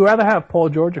 Would you rather have Paul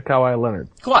George or Kawhi Leonard?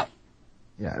 Kawhi.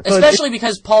 Yeah, so especially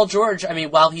because Paul George, I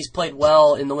mean, while he's played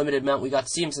well in the limited amount we got to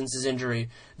see him since his injury,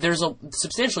 there's a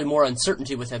substantially more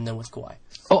uncertainty with him than with Kawhi.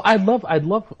 Oh, I'd love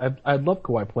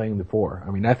Kawhi playing the 4. I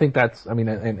mean, I think that's,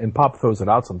 and Pop throws it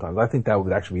out sometimes. I think that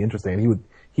would actually be interesting. And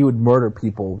he would murder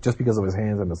people just because of his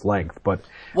hands and his length.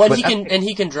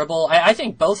 He can dribble. I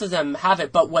think both of them have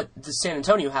it, but what the San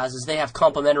Antonio has is they have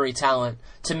complementary talent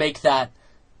to make that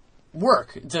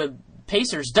work. The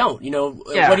Pacers don't.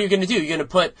 What are you going to do? You're going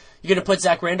to put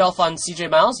Zach Randolph on CJ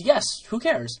Miles? Yes. Who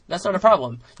cares? That's not a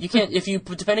problem. You can't,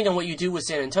 depending on what you do with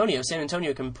San Antonio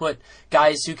can put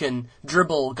guys who can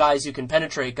dribble, guys who can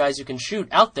penetrate, guys who can shoot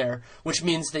out there, which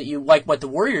means that you, like what the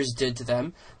Warriors did to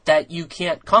them, that you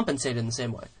can't compensate in the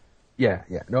same way. Yeah.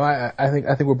 No, I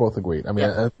think we're both agreed. I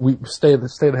mean, we stay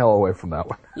the hell away from that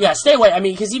one. Yeah, stay away. I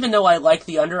mean, because even though I like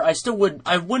the under, I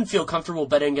wouldn't feel comfortable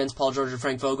betting against Paul George or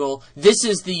Frank Vogel. This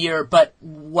is the year, but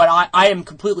what I am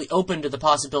completely open to the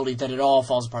possibility that it all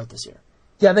falls apart this year.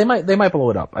 Yeah, they might blow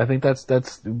it up. I think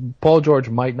that's Paul George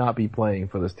might not be playing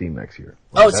for this team next year.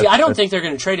 I don't think they're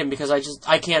going to trade him because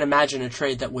I can't imagine a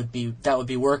trade that would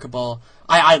be workable.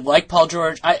 I like Paul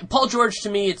George. Paul George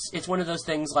to me it's one of those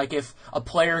things like if a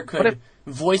player could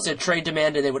voice a trade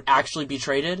demand and they would actually be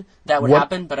traded, that would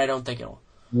happen, but I don't think it'll.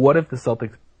 What if the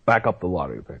Celtics back up the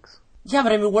lottery picks? Yeah,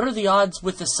 but I mean, what are the odds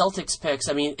with the Celtics picks?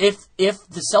 I mean, if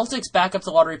the Celtics back up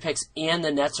the lottery picks and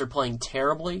the Nets are playing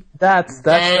terribly, then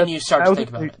you start to think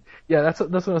about it. Yeah, that's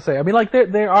what I say. I mean, like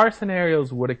there are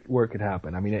scenarios where it could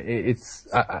happen. I mean,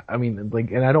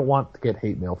 and I don't want to get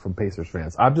hate mail from Pacers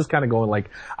fans. I'm just kind of going like,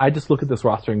 I just look at this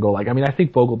roster and go like, I mean, I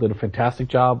think Vogel did a fantastic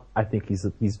job. I think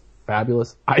he's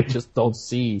fabulous. I just don't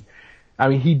see. I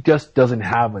mean, he just doesn't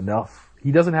have enough.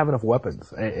 He doesn't have enough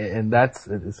weapons, and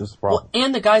it's just a problem. Well,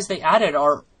 and the guys they added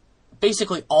are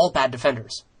basically all bad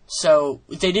defenders. So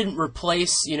they didn't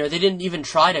replace, they didn't even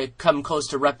try to come close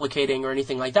to replicating or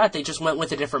anything like that. They just went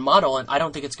with a different model, and I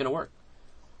don't think it's going to work.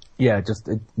 Yeah,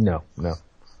 no.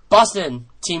 Boston,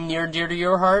 team near and dear to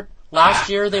your heart. Last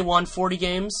year they won 40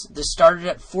 games. They started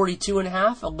at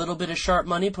 42.5. A little bit of sharp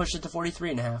money pushed it to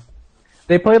 43.5.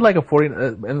 They played like a 40,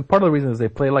 and part of the reason is they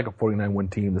played like a 49-win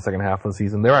team the second half of the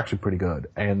season. They're actually pretty good,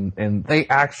 and they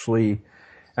actually,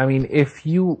 I mean,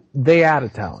 they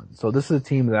added talent. So this is a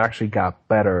team that actually got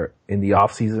better in the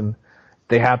off season.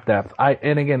 They have depth.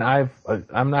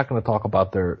 I'm not going to talk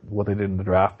about what they did in the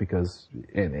draft because.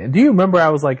 And do you remember? I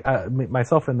was like,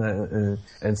 myself and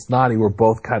Snotty were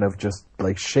both kind of just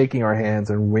like shaking our hands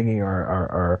and wringing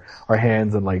our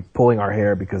hands and like pulling our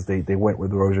hair because they went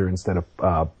with Rozier instead of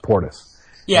Portis.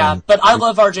 Yeah, but I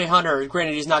love R.J. Hunter.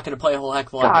 Granted, he's not going to play a whole heck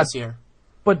of a lot this year.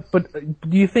 But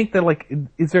do you think that like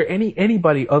is there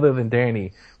anybody other than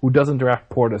Danny who doesn't draft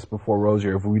Portis before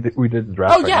Rozier if we did the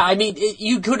draft? Oh yeah, I mean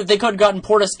they could have gotten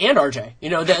Portis and RJ.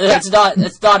 That's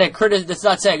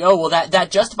not saying that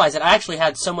justifies it. I actually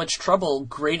had so much trouble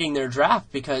grading their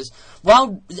draft because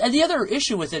the other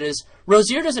issue with it is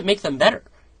Rozier doesn't make them better.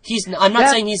 I'm not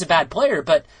saying he's a bad player,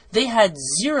 but they had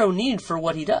zero need for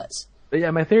what he does. Yeah,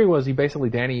 my theory was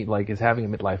Danny like is having a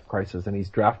midlife crisis and he's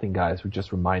drafting guys who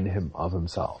just remind him of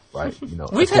himself, right?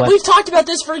 We've talked about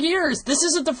this for years. This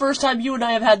isn't the first time you and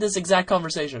I have had this exact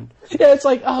conversation. Yeah, it's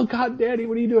like, oh God, Danny,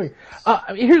 what are you doing?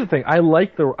 Here's the thing.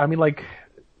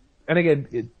 And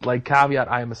again,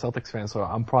 caveat, I am a Celtics fan, so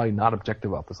I'm probably not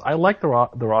objective about this. I like the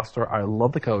roster. I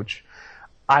love the coach.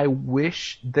 I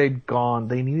wish they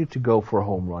needed to go for a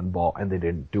home run ball and they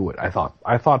didn't do it. I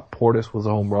thought Portis was a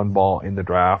home run ball in the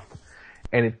draft.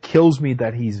 And it kills me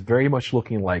that he's very much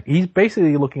he's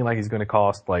basically looking like he's going to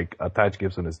cost like Taj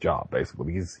Gibson his job,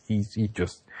 basically. He's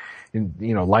just,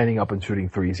 lining up and shooting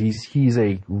threes. He's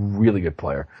a really good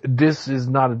player. This is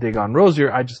not a dig on Rozier.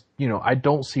 I just, I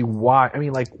don't see why. I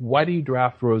mean, like, why do you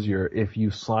draft Rozier if you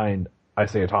signed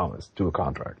Isaiah Thomas to a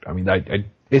contract? I mean,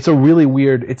 It's a really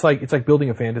weird. It's like building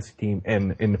a fantasy team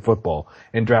in football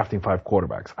and drafting 5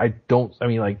 quarterbacks.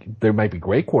 There might be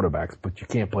great quarterbacks, but you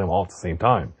can't play them all at the same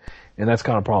time, and that's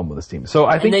kind of a problem with this team. So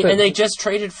I think and they just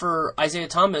traded for Isaiah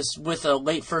Thomas with a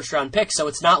late first round pick, so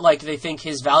it's not like they think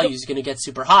his value is going to get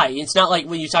super high. It's not like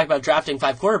when you talk about drafting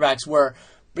 5 quarterbacks, where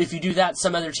if you do that,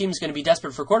 some other team is going to be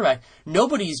desperate for a quarterback.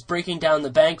 Nobody's breaking down the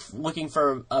bank looking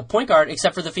for a point guard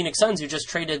except for the Phoenix Suns, who just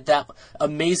traded that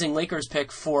amazing Lakers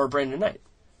pick for Brandon Knight.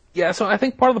 Yeah, so I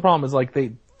think part of the problem is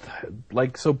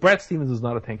so Brad Stevens is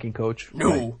not a tanking coach.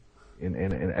 No.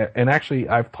 Right? And actually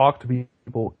I've talked to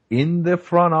people in the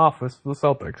front office for the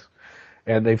Celtics,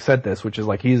 and they've said this, which is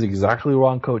like, he's exactly the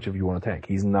wrong coach if you want to tank.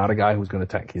 He's not a guy who's going to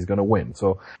tank. He's going to win.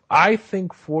 So I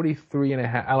think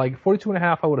 43.5, I like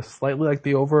 42.5. I would have slightly liked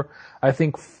the over. I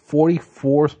think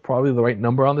 44 is probably the right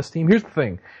number on this team. Here's the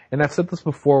thing, and I've said this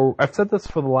before. I've said this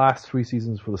for the last 3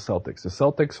 seasons for the Celtics. The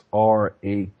Celtics are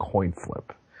a coin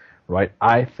flip. Right?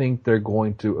 I think they're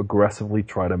going to aggressively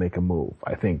try to make a move.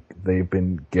 I think they've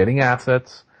been getting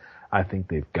assets. I think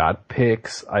they've got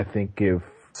picks. I think if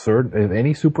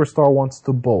any superstar wants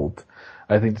to bolt,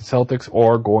 I think the Celtics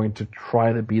are going to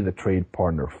try to be the trade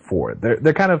partner for it.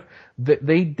 They're kind of,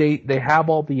 they have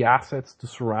all the assets to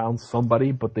surround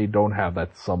somebody, but they don't have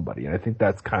that somebody. And I think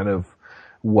that's kind of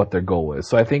what their goal is.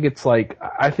 So I think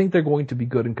I think they're going to be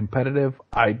good and competitive.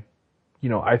 I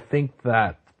think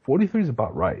that 43 is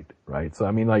about right? So,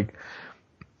 I mean,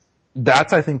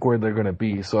 that's, I think, where they're going to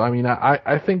be. So, I mean,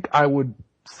 I think I would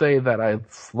say that I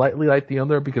slightly like the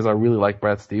under because I really like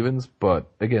Brad Stevens. But,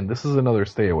 again, this is another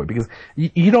stay away because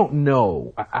you don't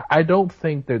know. I don't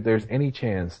think that there's any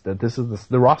chance that this is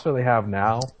the roster they have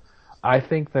now. I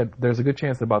think that there's a good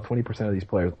chance that about 20% of these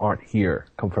players aren't here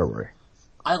come February.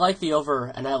 I like the over,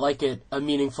 and I like it a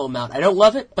meaningful amount. I don't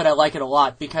love it, but I like it a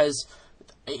lot because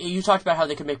you talked about how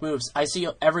they can make moves. I see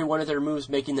every one of their moves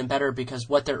making them better because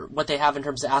what they have in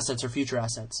terms of assets are future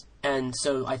assets. And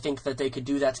so I think that they could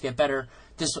do that to get better.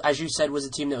 This, as you said, was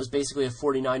a team that was basically a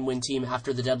 49-win team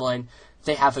after the deadline.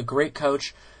 They have a great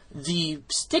coach. The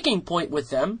sticking point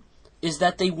with them is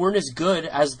that they weren't as good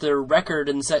as their record,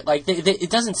 and it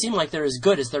doesn't seem like they're as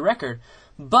good as their record.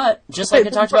 But just like I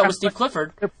talked about with Steve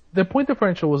Clifford, the point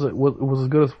differential was as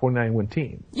good as a 49-win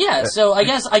team. Yeah. So I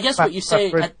guess what you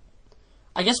say.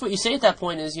 I guess what you say at that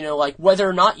point is, whether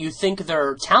or not you think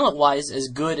they're talent-wise as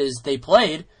good as they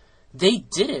played, they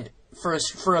did it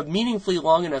for a meaningfully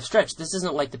long enough stretch. This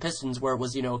isn't like the Pistons where it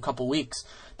was, a couple weeks.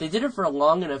 They did it for a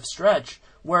long enough stretch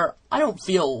where I don't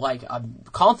feel like I'm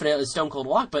confident as Stone Cold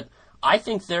Lock, but I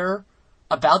think they're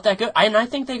about that good. And I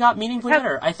think they got meaningfully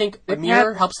better. I think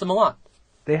Amir helps them a lot.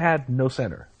 They had no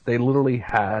center. They literally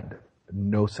had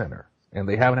no center. And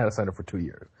they haven't had a center for 2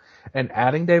 years. And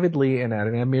adding David Lee and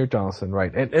adding Amir Johnson,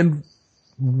 right? And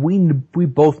we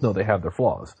both know they have their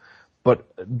flaws,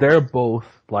 but they're both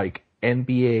like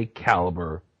NBA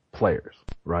caliber players,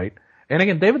 right? And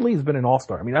again, David Lee has been an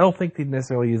all-star. I mean, I don't think he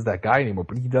necessarily is that guy anymore,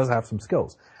 but he does have some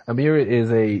skills. Amir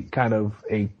is a kind of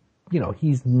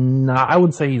he's not, I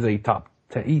wouldn't say he's a top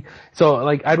 10.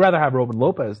 I'd rather have Robin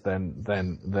Lopez than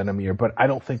Amir, but I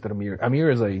don't think that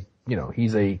Amir is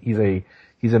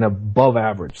he's an above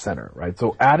average center, right?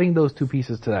 So adding those 2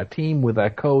 pieces to that team with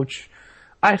that coach,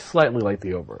 I slightly like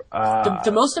the over.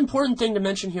 The most important thing to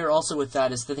mention here also with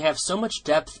that is that they have so much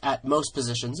depth at most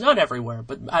positions, not everywhere,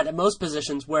 but at most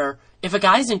positions where if a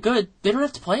guy isn't good, they don't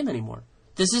have to play him anymore.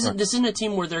 This isn't a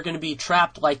team where they're going to be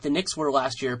trapped like the Knicks were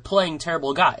last year playing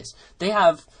terrible guys. They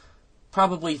have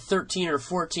probably 13 or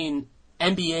 14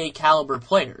 NBA caliber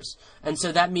players. And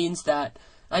so that means that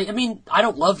I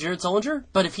don't love Jared Sullinger,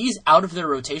 but if he's out of their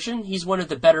rotation, he's one of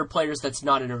the better players that's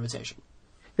not in a rotation.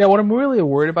 Yeah, what I'm really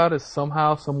worried about is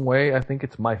somehow, some way, I think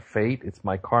it's my fate. It's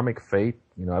my karmic fate.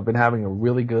 I've been having a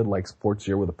really good sports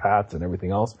year with the Pats and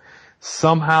everything else.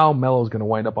 Somehow Melo's going to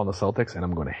wind up on the Celtics, and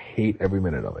I'm going to hate every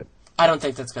minute of it. I don't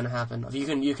think that's going to happen.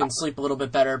 You can sleep a little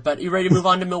bit better. But you ready to move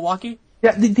on to Milwaukee?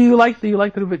 Yeah. Do you like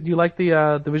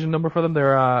the division number for them?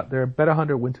 They're bet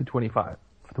 100, win 225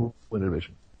 to win the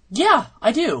division. Yeah,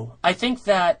 I do. I think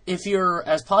that if you're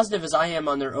as positive as I am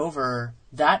on their over,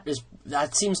 that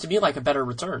seems to me like a better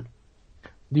return.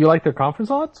 Do you like their conference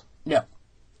odds? No.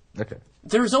 Okay.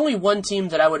 There's only one team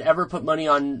that I would ever put money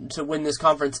on to win this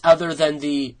conference other than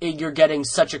you're getting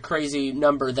such a crazy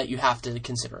number that you have to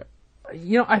consider it.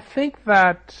 I think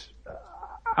that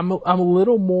I'm a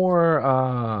little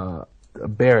more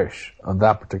bearish on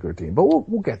that particular team, but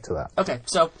we'll get to that. Okay,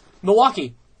 so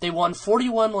Milwaukee, they won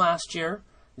 41 last year.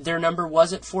 Their number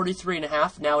was at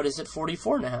 43.5. Now it is at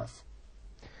 44.5.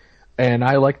 And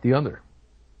I like the under.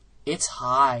 It's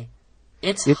high.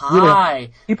 It's high.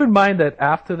 Keep in mind that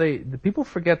after the people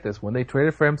forget this, when they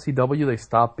traded for MCW, they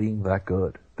stopped being that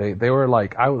good. They were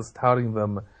like, I was touting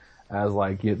them as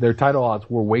like their title odds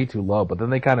were way too low, but then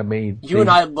they kind of made. And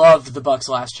I loved the Bucks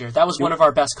last year. That was one of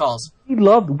our best calls. We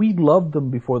loved them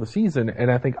before the season,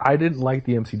 and I think I didn't like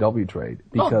the MCW trade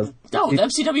because the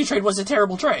MCW trade was a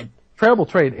terrible trade. Terrible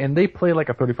trade, and they played like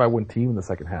a 35-win team in the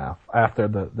second half after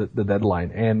the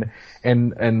deadline, and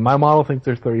my model thinks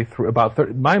there's 33 about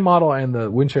 30. My model and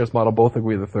the WinShares model both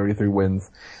agree that 33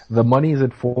 wins. The money's at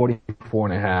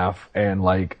 44.5, and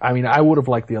like I would have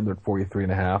liked the under at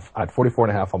 43.5. At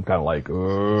 44.5, I'm kind of like,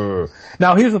 ugh.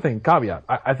 Now here's the thing, caveat.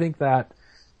 I think that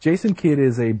Jason Kidd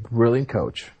is a brilliant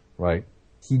coach, right?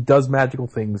 He does magical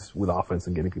things with offense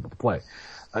and getting people to play.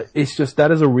 It's just that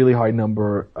is a really high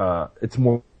number. It's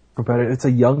more competitive. It's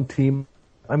a young team.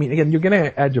 I mean, again, you're going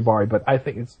to add Jabari, but I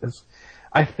think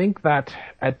I think that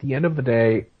at the end of the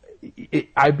day,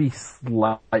 I'd be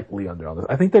slightly under on this.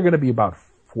 I think they're going to be about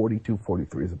 42,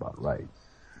 43 is about right.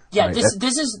 Yeah, right?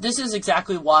 This is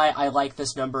exactly why I like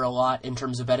this number a lot in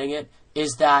terms of betting it,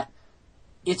 is that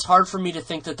it's hard for me to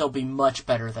think that they'll be much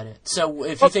better than it. So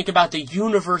if you think about the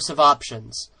universe of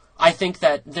options, I think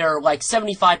that they're like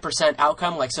 75%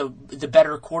 outcome, like so the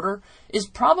better quarter is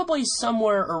probably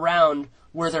somewhere around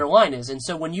where their line is. And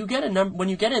so when you get when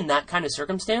you get in that kind of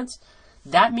circumstance,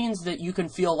 that means that you can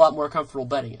feel a lot more comfortable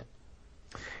betting it.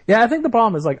 Yeah, I think the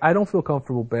problem is, like, I don't feel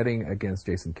comfortable betting against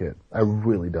Jason Kidd. I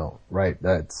really don't, right?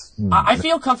 I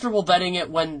feel comfortable betting it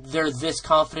when they're this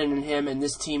confident in him and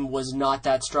this team was not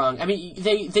that strong. I mean,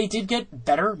 they did get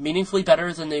better, meaningfully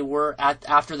better than they were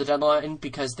after the deadline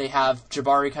because they have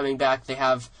Jabari coming back. They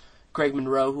have Greg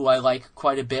Monroe, who I like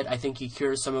quite a bit. I think he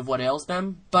cures some of what ails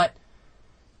them. But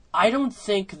I don't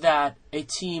think that a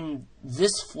team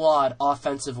this flawed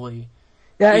offensively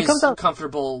is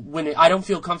comfortable winning. I don't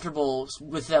feel comfortable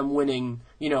with them winning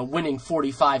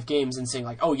 45 games and saying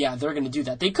like, oh yeah, they're going to do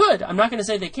that. They could. I'm not going to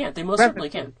say they can't. They most certainly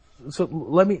can. So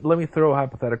let me throw a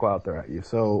hypothetical out there at you.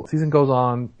 So season goes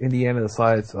on. Indiana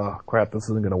decides, oh crap, this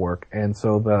isn't going to work, and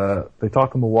so they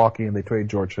talk to Milwaukee and they trade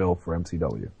George Hill for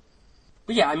MCW.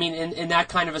 But yeah, I mean, in that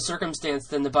kind of a circumstance,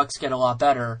 then the Bucks get a lot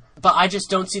better. But I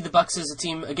just don't see the Bucks as a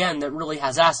team again that really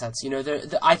has assets.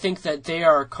 I think that they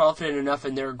are confident enough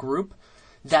in their group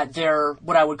that they're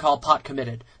what I would call pot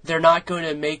committed. They're not going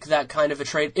to make that kind of a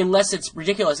trade unless it's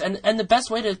ridiculous. And the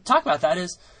best way to talk about that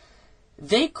is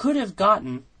they could have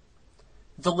gotten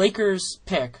the Lakers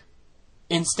pick.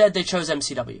 Instead, they chose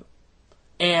MCW.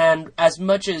 And as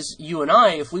much as you and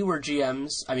I, if we were GMs,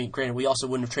 I mean, granted, we also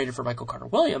wouldn't have traded for Michael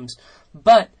Carter-Williams,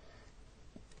 but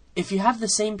if you have the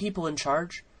same people in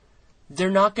charge,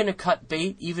 they're not going to cut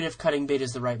bait, even if cutting bait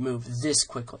is the right move, this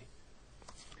quickly.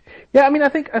 Yeah, I mean, I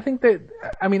think that,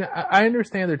 I mean, I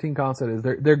understand their team concept is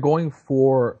they're going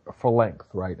for length,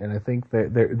 right? And I think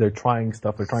that they're trying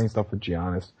stuff. They're trying stuff with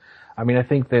Giannis. I mean, I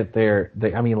think that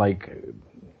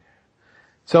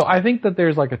so I think that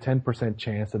there's like a 10%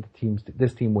 chance that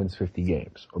this team wins 50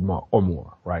 games or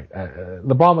more, right?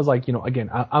 The problem is like, again,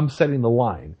 I'm setting the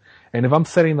line. And if I'm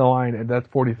setting the line at that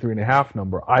 43.5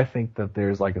 number, I think that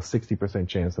there's like a 60%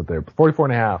 chance that they're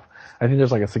 44.5. I think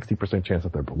there's like a 60% chance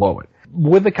that they're below it.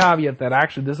 With the caveat that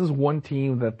actually this is one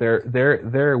team that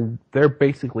they're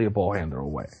basically a ball handler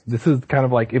away. This is kind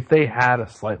of like if they got a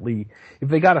slight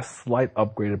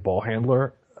upgraded ball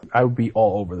handler, I would be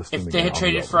all over this team. If they had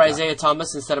traded for Isaiah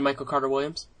Thomas instead of Michael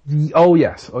Carter-Williams? Oh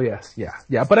yes.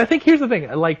 Yeah. But I think here's the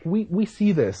thing, like we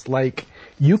see this, like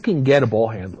you can get a ball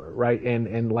handler, right?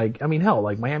 And like, I mean, hell,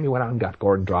 like Miami went out and got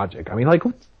Goran Dragic. I mean, like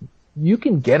you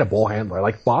can get a ball handler,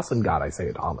 like Boston got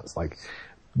Isaiah Thomas. Like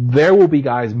there will be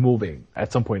guys moving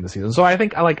at some point in the season. So I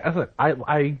think,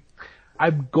 I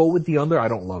go with the under. I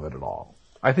don't love it at all.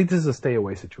 I think this is a stay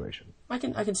away situation. I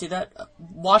can see that.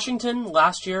 Washington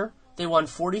last year, they won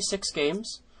 46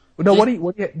 games. No, what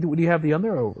do you have the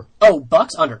under or over? Oh,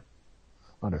 Bucks under.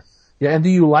 Under. Yeah, and do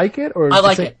you like it or? I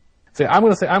like it. I'm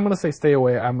gonna say stay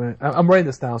away. I'm writing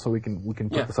this down so we can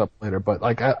put this up later. But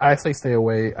like I say stay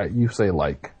away. You say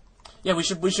like. Yeah, we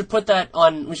should put that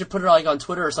on. We should put it like on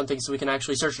Twitter or something so we can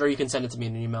actually search it, or you can send it to me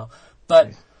in an email.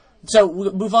 But so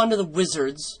we'll move on to the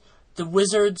Wizards. The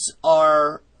Wizards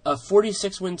are a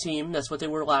 46-win team. That's what they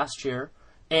were last year,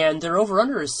 and their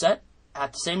over/under is set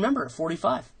at the same number,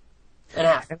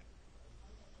 45.5.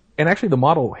 And actually, the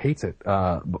model hates it.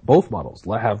 Both models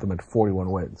have them at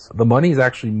 41 wins. The money's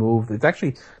actually moved. It's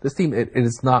actually this team. It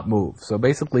is not moved. So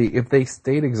basically, if they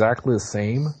stayed exactly the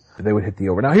same, they would hit the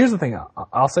over. Now, here's the thing.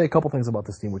 I'll say a couple things about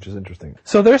this team, which is interesting.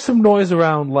 So there's some noise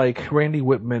around like Randy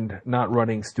Whitman not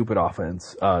running stupid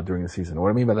offense during the season. What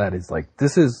I mean by that is like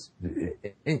this is, and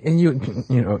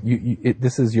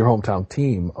this is your hometown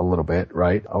team a little bit,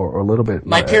 right? Or a little bit.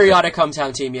 My periodic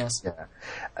hometown team, yes. Yeah.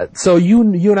 So you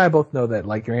and I both know that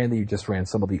like Randy just ran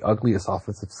some of the ugliest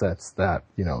offensive sets that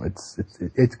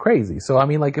it's crazy. So I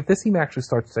mean, like if this team actually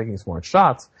starts taking smart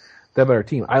shots, they're a better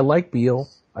team. I like Beal.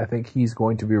 I think he's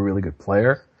going to be a really good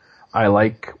player. I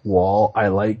like Wall. I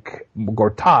like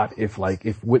Gortat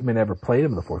if Whitman ever played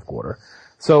him in the fourth quarter.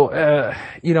 So,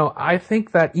 I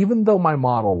think that even though my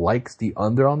model likes the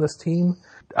under on this team,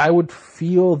 I would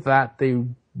feel that they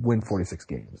win 46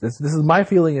 games. This is my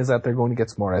feeling is that they're going to get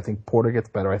smart. I think Porter gets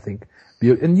better. I think,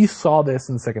 and you saw this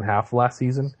in the second half of last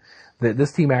season, that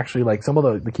this team actually, like some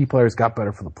of the key players got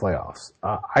better for the playoffs.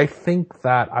 I think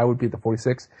that I would be at the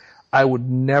 46. I would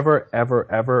never, ever,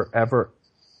 ever, ever,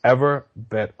 ever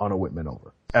bet on a Whitman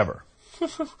over. Ever.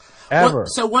 Ever. Well,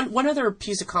 so one other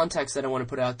piece of context that I want to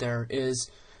put out there is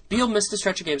Beal missed a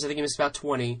stretch of games. I think he missed about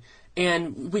 20.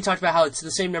 And we talked about how it's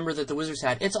the same number that the Wizards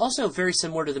had. It's also very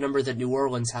similar to the number that New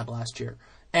Orleans had last year.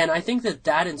 And I think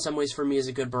that in some ways for me is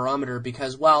a good barometer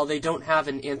because while they don't have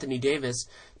an Anthony Davis,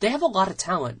 they have a lot of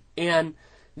talent. And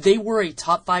they were a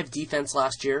top 5 defense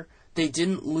last year. They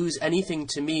didn't lose anything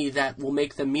to me that will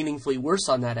make them meaningfully worse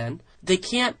on that end. They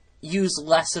can't use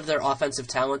less of their offensive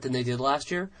talent than they did last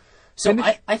year. So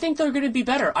I think they're going to be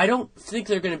better. I don't think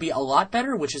they're going to be a lot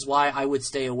better, which is why I would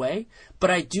stay away.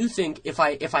 But I do think if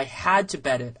I had to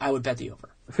bet it, I would bet the over.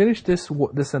 Finish this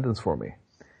sentence for me.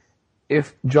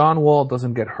 If John Wall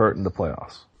doesn't get hurt in the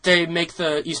playoffs, they make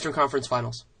the Eastern Conference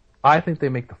Finals. I think they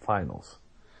make the finals.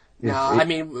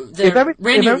 Randy,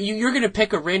 you're going to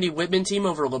pick a Randy Whitman team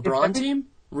over a LeBron team?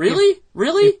 Really?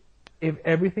 Really? If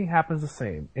everything happens the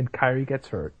same and Kyrie gets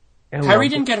hurt, and Kyrie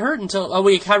didn't get hurt until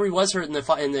Kyrie was hurt in the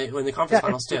conference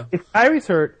finals too. If Kyrie's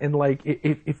hurt and like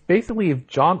if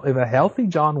a healthy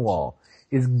John Wall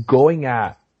is going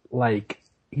at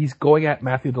he's going at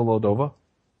Matthew Dellavedova,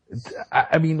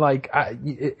 I mean,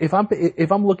 if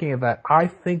I'm looking at that, I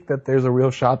think that there's a real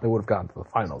shot they would have gotten to the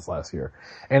finals last year,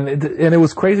 and it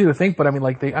was crazy to think, but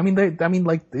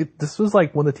this was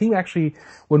like when the team actually,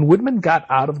 when Whitman got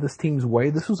out of this team's way,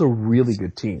 this was a really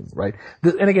good team, right?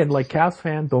 And again, like Cavs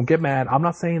fan, don't get mad. I'm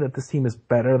not saying that this team is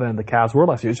better than the Cavs were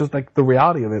last year. It's just like the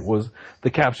reality of it was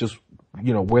the Cavs just,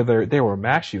 where they were a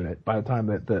mash unit by the time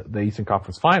that the Eastern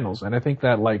Conference Finals, and I think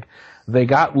that they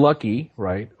got lucky,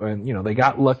 right? And, they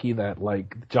got lucky that,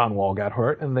 John Wall got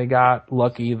hurt, and they got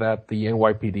lucky that the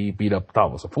NYPD beat up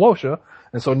Thavos Aflosha,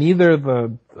 and so neither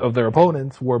of their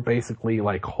opponents were basically,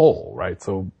 whole, right?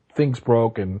 So things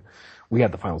broke, and we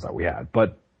had the finals that we had.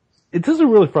 But it is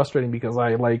really frustrating because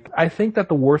I think that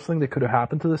the worst thing that could have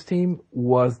happened to this team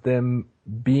was them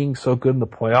being so good in the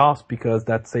playoffs because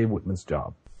that saved Whitman's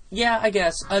job. Yeah, I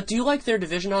guess. Do you like their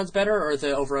division odds better or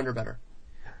the over-under better?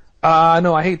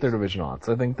 No, I hate their division odds.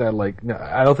 I think that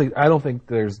I don't think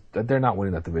they're not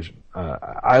winning that division.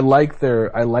 I like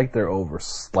their over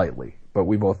slightly, but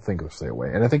we both think they'll stay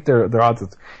away. And I think their odds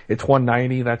it's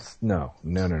 190. That's no.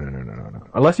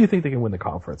 Unless you think they can win the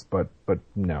conference, but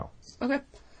no. Okay.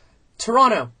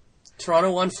 Toronto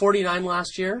won 49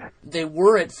 last year. They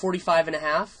were at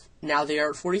 45.5. Now they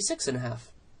are at 46.5.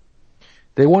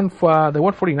 They won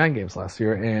 49 games last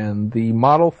year, and the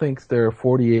model thinks they're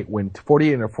 48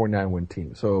 or 49 win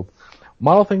team. So,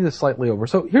 model thinks it's slightly over.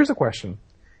 So, here's a question: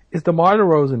 is DeMar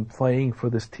DeRozan playing for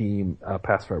this team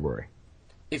past February?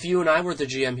 If you and I were the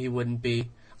GM, he wouldn't be.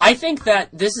 I think that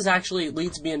this is actually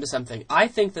leads me into something. I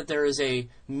think that there is a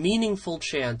meaningful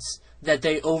chance that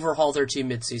they overhaul their team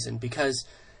midseason because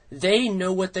they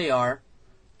know what they are.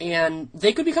 And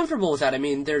they could be comfortable with that. I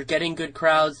mean, they're getting good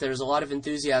crowds. There's a lot of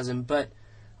enthusiasm. But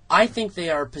I think they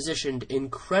are positioned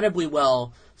incredibly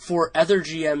well for other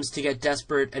GMs to get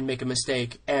desperate and make a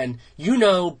mistake. And you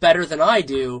know better than I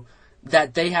do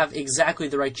that they have exactly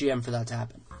the right GM for that to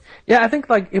happen. Yeah, I think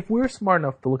if we're smart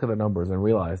enough to look at the numbers and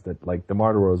realize that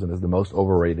DeMar DeRozan is the most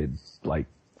overrated,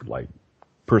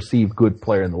 perceived good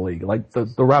player in the league. The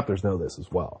Raptors know this as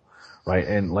well, right?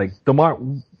 And DeMar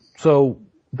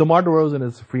DeRozan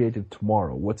is a free agent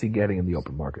tomorrow. What's he getting in the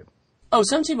open market? Oh,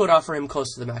 some team would offer him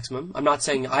close to the maximum. I'm not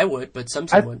saying I would, but some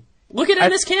team would. Look at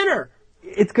Enes Kanter.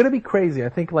 it's going to be crazy. I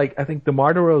think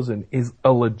DeMar DeRozan is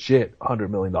a legit $100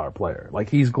 million player. Like,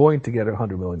 he's going to get a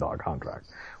 $100 million contract,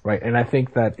 right? And I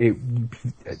think that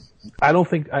I don't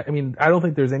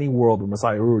think there's any world where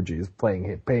Masai Ujiri is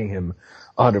paying him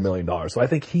 $100 million. So I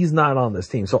think he's not on this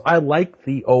team. So I like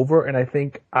the over, and I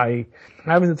think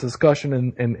having this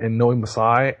discussion and knowing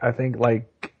Masai, I think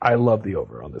like I love the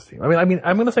over on this team. I'm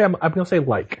going to say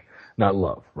like, not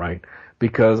love, right?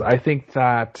 Because I think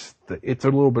that it's a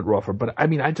little bit rougher, but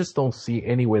I just don't see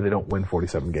any way they don't win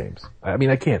 47 games. I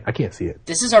can't see it.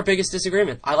 This is our biggest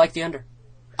disagreement. I like the under.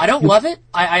 I don't love it.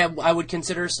 I would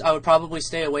probably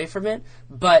stay away from it.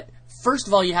 But first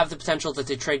of all, you have the potential that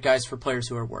they trade guys for players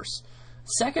who are worse.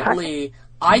 Secondly,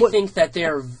 I think that they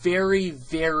are very,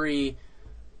 very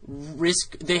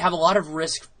they have a lot of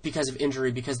risk because of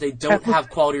injury, because they don't have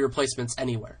quality replacements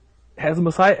anywhere. Has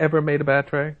Masai ever made a bad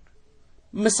trade?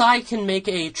 Masai can make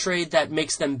a trade that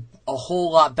makes them a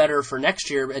whole lot better for next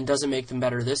year and doesn't make them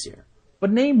better this year.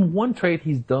 But name one trade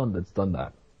he's done that's done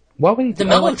that. Why would he? The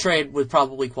Melo trade would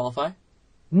probably qualify.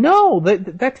 No,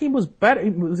 that team was better.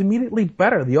 It was immediately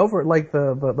better. The over, like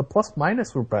the plus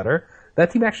minus were better.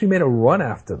 That team actually made a run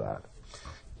after that.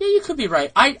 Yeah, you could be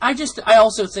right. I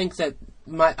also think that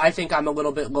I think I'm a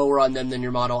little bit lower on them than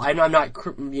your model. I'm not,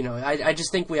 I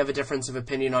just think we have a difference of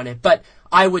opinion on it. But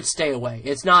I would stay away.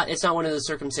 It's not one of those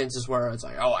circumstances where it's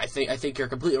like, oh, I think you're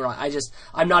completely wrong.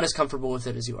 I'm not as comfortable with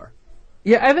it as you are.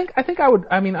 Yeah, I think I would.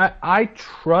 I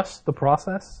trust the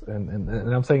process, and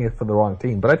I'm saying it for the wrong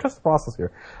team, but I trust the process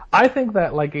here. I think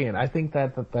that, like, again, I think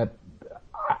that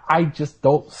I just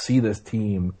don't see this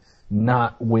team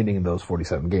not winning those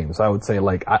 47 games. I would say,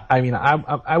 like, I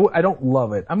don't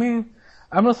love it. I'm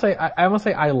gonna say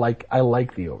I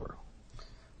like the over.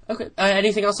 Okay.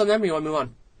 Anything else on them, or you want to move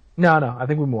on? No. I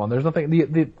think we move on. There's nothing.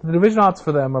 The division odds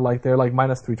for them are like, they're like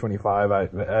minus 325.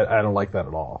 I don't like that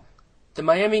at all. The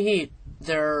Miami Heat,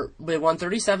 they won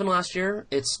 37 last year.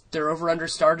 Their over-under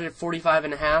started at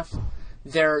 45.5.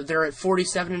 They're at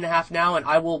 47.5 now, and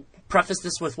I will preface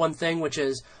this with one thing, which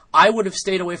is I would have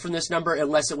stayed away from this number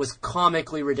unless it was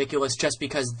comically ridiculous, just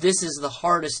because this is the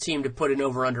hardest team to put an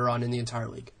over-under on in the entire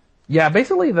league. Yeah,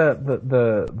 basically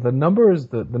the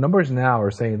numbers now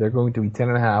are saying they're going to be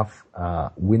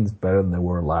 10.5 wins better than they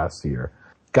were last year.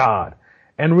 God.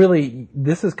 And really,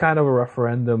 this is kind of a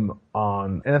referendum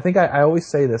on, and I think I always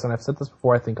say this, and I've said this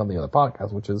before, I think, on the other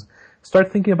podcast, which is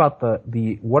start thinking about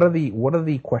what are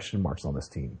the question marks on this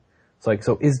team? It's like,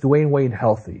 so is Dwayne Wade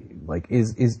healthy? Like,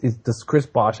 does Chris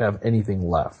Bosh have anything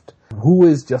left? Who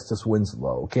is Justice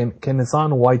Winslow? Can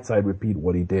Hassan Whiteside repeat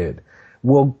what he did?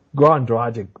 Will Goran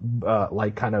Dragic,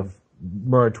 kind of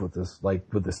merge with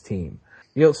this team?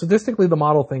 Statistically, the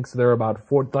model thinks they're about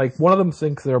one of them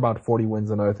thinks they're about 40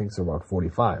 wins, another thinks they're about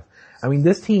 45.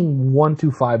 This team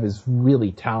 1-5 is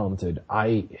really talented.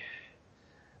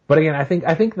 But again, I think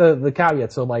the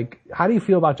caveat. So, like, how do you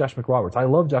feel about Josh McRoberts? I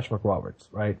love Josh McRoberts,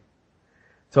 right?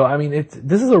 So,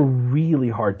 this is a really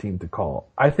hard team to call.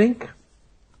 I think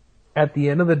at the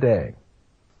end of the day,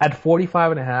 at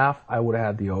 45.5, I would have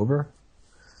had the over.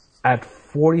 At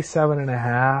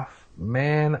 47.5.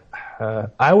 Man,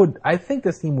 I think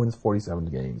this team wins 47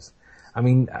 games.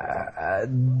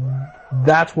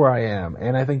 That's where I am,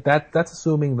 and I think that's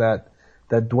assuming that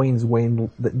Dwayne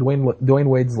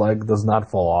Wade's leg does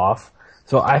not fall off.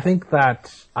 So I think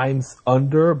that I'm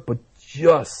under, but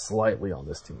just slightly on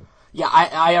this team. Yeah,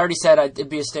 I already said it'd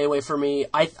be a stay away for me.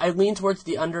 I lean towards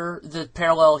the under. The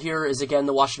parallel here is, again,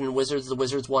 the Washington Wizards. The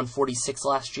Wizards won 46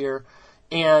 last year,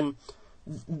 and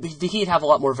the Heat have a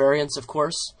lot more variance, of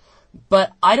course.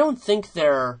 But I don't think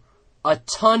they're a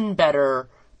ton better,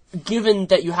 given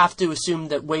that you have to assume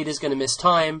that Wade is going to miss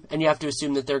time, and you have to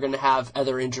assume that they're going to have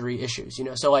other injury issues.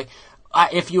 So, like,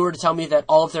 if you were to tell me that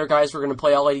all of their guys were going to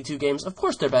play all 82 games, of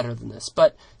course they're better than this.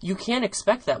 But you can't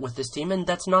expect that with this team, and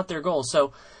that's not their goal.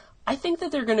 So I think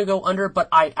that they're going to go under, but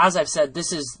as I've said,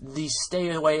 this is the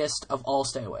stay-awayest of all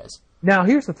stay-aways. Now,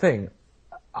 here's the thing.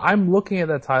 I'm looking at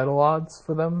the title odds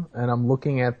for them, and I'm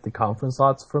looking at the conference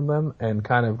odds from them, and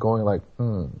kind of going like,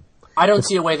 I don't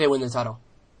see a way they win the title.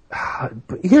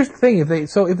 But here's the thing: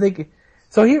 here's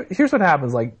what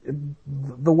happens. Like,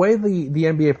 the way the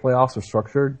NBA playoffs are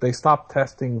structured, they stop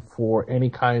testing for any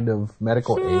kind of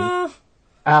medical aid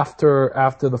after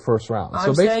the first round.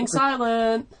 I'm staying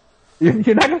silent.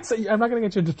 You're not gonna say, I'm not gonna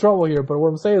get you into trouble here, but what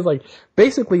I'm saying is, like,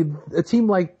 basically a team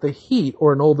like the Heat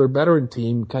or an older veteran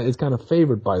team is kind of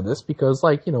favored by this because,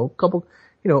 like,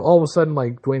 all of a sudden,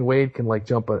 like, Dwayne Wade can, like,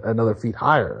 jump another feet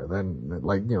higher than,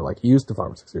 like, like he used to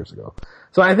 5 or 6 years ago.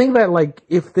 So I think that, like,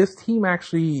 if this team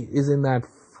actually is in that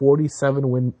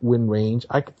 47 win range,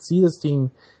 I could see this team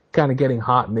kind of getting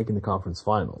hot and making the conference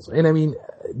finals. And I mean,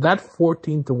 that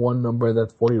 14-1 number,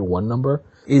 that 40-1 number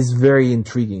is very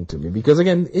intriguing to me because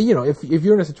again, you know, if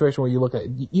you're in a situation where you look at,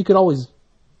 you could always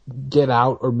get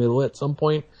out or middle at some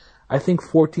point. I think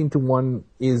 14-1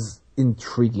 is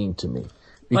intriguing to me.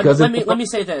 Because let me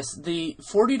say this. The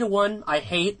 40-1 I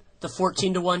hate, the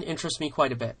 14-1 interests me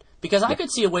quite a bit. Because I could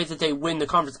see a way that they win the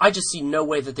conference. I just see no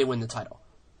way that they win the title.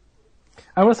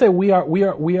 I want to say we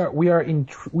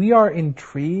are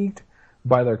intrigued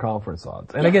by their conference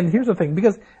odds. And again, here's the thing,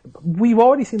 because we've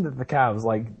already seen that the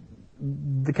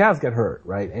Cavs get hurt,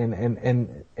 right?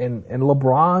 And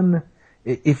LeBron,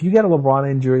 if you get a LeBron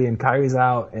injury and Kyrie's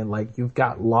out and like you've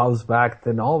got Love's back,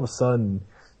 then all of a sudden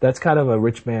that's kind of a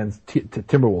rich man's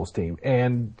Timberwolves team.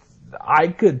 And I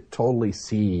could totally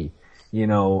see, you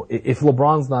know, if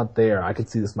LeBron's not there, I could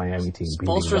see this Miami team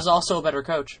beating Spoelstra is also a better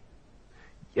coach.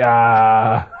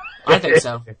 Yeah. I think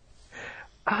so.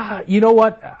 You know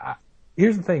what?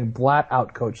 Here's the thing. Blatt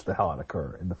outcoached the hell out of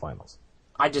Kerr in the finals.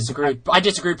 I disagree. I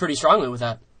disagree pretty strongly with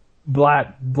that.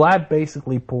 Blatt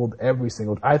basically pulled every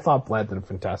single... I thought Blatt did a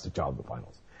fantastic job in the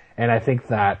finals. And I think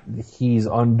that he's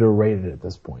underrated at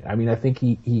this point. I mean, I think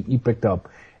he picked up...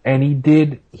 And he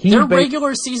did... Their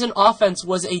regular season offense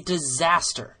was a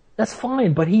disaster. That's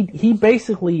fine, but he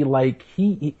basically, like,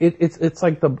 it's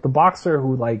like the boxer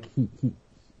who, like,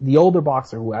 the older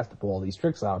boxer who has to pull all these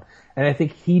tricks out. And I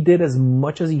think he did as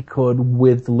much as he could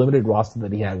with the limited roster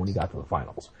that he had when he got to the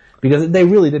finals. Because they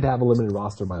really did have a limited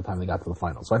roster by the time they got to the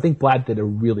finals. So I think Blatt did a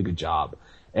really good job.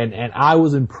 And I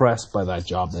was impressed by that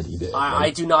job that he did.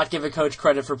 I do not give a coach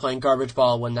credit for playing garbage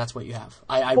ball when that's what you have.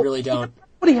 I really don't.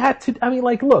 But he had to, I mean,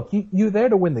 like, look, you're there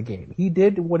to win the game. He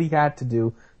did what he had to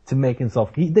do to make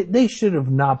himself, they should have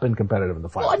not been competitive in the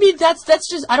finals. Well, I mean, that's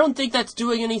just, I don't think that's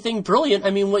doing anything brilliant. I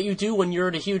mean, what you do when you're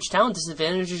at a huge talent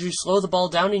disadvantage is you slow the ball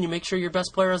down and you make sure your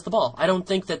best player has the ball. I don't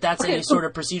think that that's any sort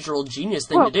of proceither genius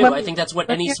thing to do. I think that's what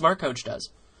any smart coach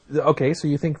does. Okay, so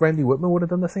you think Randy Whitman would have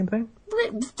done the same thing?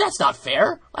 That's not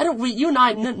fair. You and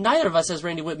I, neither of us has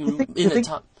Randy Whitman in the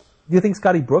top. Do you think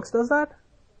Scotty Brooks does that?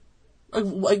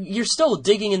 You're still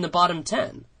digging in the bottom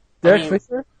 10. Derek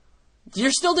Fisher?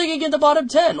 You're still digging in the bottom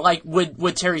 10. Like,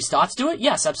 would Terry Stotts do it?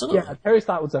 Yes, absolutely. Yeah, Terry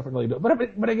Stotts would definitely do it.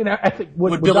 But again, I think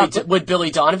would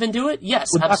Billy Donovan do it? Yes,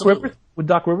 absolutely. Would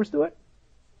Doc Rivers do it?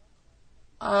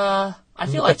 I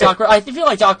feel like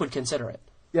Doc would consider it.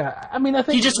 Yeah, I mean, I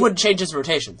think he just wouldn't change his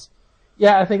rotations.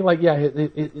 Yeah, I think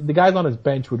the guys on his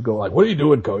bench would go like, "What are you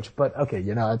doing, coach?" But okay,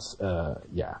 you know, it's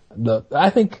I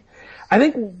think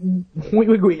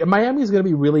we agree. Miami is going to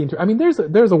be really interesting. I mean,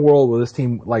 there's a world where this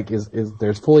team like is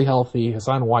there's fully healthy.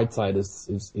 Hassan Whiteside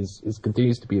is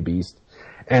continues to be a beast,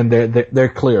 and they're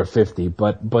clear of 50.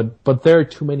 But there are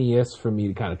too many ifs for me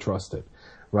to kind of trust it,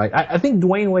 right? I think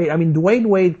Dwayne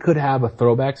Wade could have a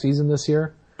throwback season this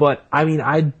year, but I mean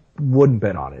I wouldn't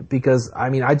bet on it because I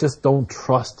mean I just don't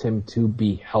trust him to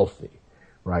be healthy,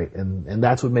 right? And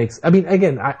that's what makes. I mean,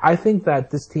 again, I think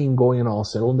that this team going in all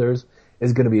cylinders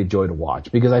is going to be a joy to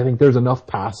watch because I think there's enough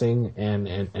passing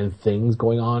and things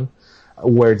going on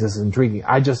where it's just intriguing.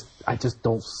 I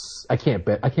can't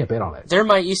bet on it. They're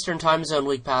my Eastern Time Zone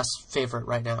League Pass favorite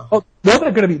right now. Oh,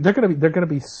 they're going to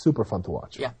be super fun to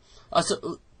watch. Yeah.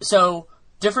 So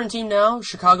different team now,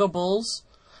 Chicago Bulls.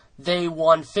 They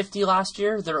won 50 last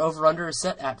year. Their over-under is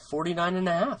set at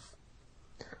 49.5.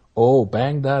 Oh,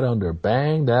 bang that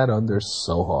under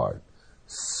so hard.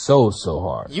 So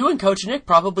hard. You and Coach Nick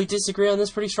probably disagree on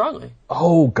this pretty strongly.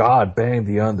 Oh God, bang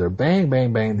the under. Bang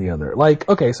the under. Like,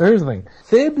 okay, so here's the thing.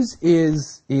 Thibs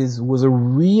was a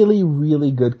really,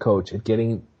 really good coach at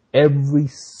getting every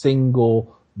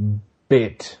single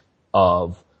bit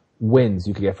of wins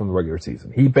you could get from the regular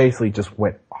season. He basically just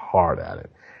went hard at it.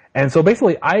 And so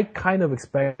basically I kind of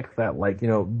expect that like, you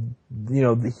know,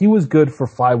 he was good for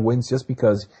 5 wins just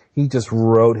because he just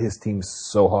rode his team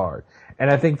so hard. And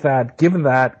I think that given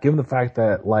the fact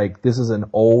that like this is an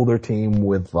older team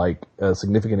with like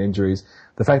significant injuries,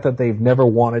 the fact that they've never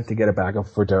wanted to get a backup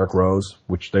for Derrick Rose,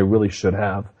 which they really should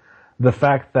have, the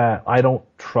fact that I don't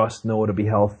trust Noah to be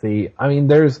healthy. I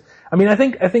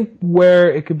think where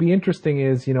it could be interesting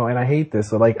is, you know, and I hate this,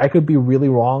 so like I could be really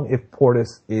wrong if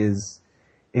Portis is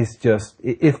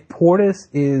if Portis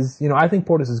is, you know, I think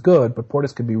Portis is good, but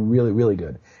Portis could be really, really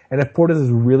good. And if Portis is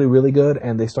really, really good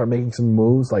and they start making some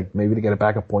moves, like maybe to get a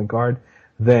backup point guard,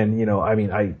 then, you know, I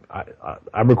mean,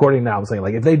 I'm recording now, I'm saying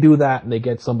like if they do that and they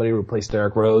get somebody to replace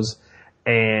Derrick Rose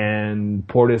and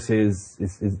Portis is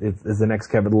the next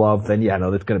Kevin Love, then yeah,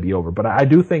 no, that's going to be over. But I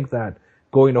do think that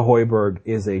going to Hoiberg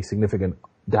is a significant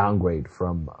downgrade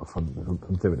from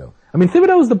Thibodeau. I mean,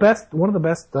 Thibodeau is one of the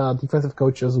best defensive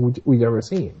coaches we've ever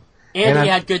seen. And he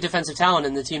had good defensive talent,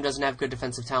 and the team doesn't have good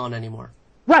defensive talent anymore.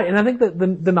 Right, and I think that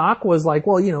the knock was like,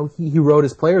 well, he rode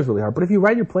his players really hard. But if you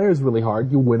ride your players really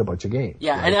hard, you win a bunch of games.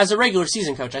 Yeah, right? And as a regular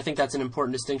season coach, I think that's an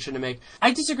important distinction to make.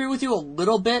 I disagree with you a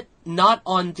little bit, not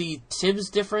on the Tibbs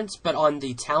difference, but on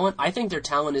the talent. I think their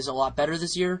talent is a lot better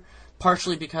this year,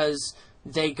 partially because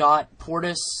they got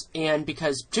Portis and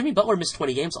because Jimmy Butler missed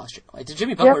 20 games last year. Like,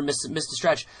 Jimmy Butler missed a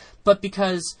stretch, but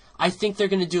because I think they're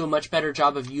going to do a much better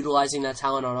job of utilizing that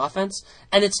talent on offense.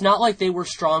 And it's not like they were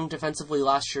strong defensively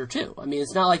last year too. I mean,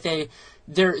 it's not like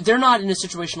they're not in a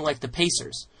situation like the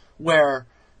Pacers where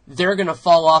they're going to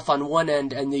fall off on one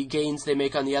end and the gains they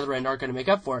make on the other end aren't going to make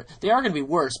up for it. They are going to be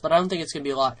worse, but I don't think it's going to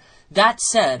be a lot. That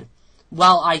said,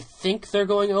 while I think they're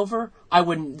going over, I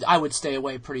would stay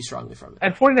away pretty strongly from it.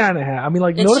 At 49.5, I mean,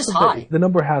 like, it's notice just high. The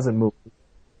number hasn't moved.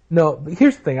 No, but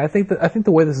here's the thing. I think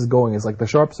the way this is going is like the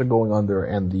sharps are going under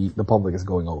and the public is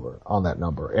going over on that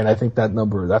number. And I think that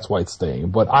number, that's why it's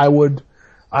staying. But I would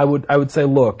say,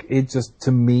 look, it just,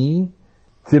 to me,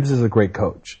 Tibbs is a great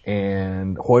coach.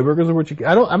 And Hoiberg is a rich,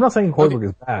 I'm not saying Hoiberg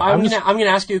is bad. I'm gonna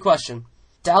ask you a question.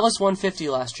 Dallas won 50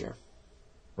 last year.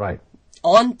 Right.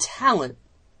 On talent,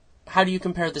 how do you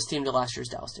compare this team to last year's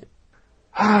Dallas team?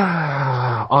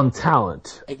 On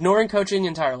talent. Ignoring coaching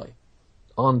entirely.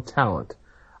 On talent.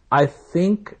 I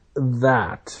think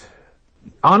that,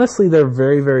 honestly, they're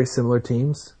very, very similar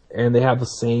teams, and they have the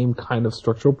same kind of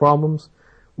structural problems,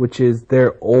 which is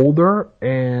they're older,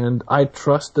 and I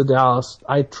trust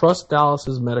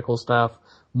Dallas's medical staff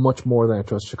much more than I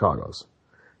trust Chicago's.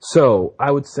 So,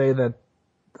 I would say that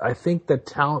I think that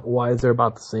talent-wise, they're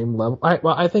about the same level.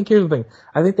 I think here's the thing.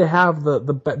 I think they have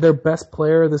their best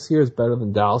player this year is better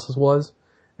than Dallas's was.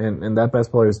 And that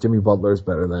best player is Jimmy Butler is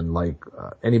better than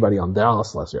anybody on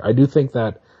Dallas last year. I do think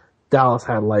that Dallas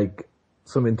had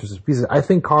some interesting pieces. I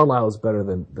think Carlisle is better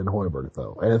than Hoiberg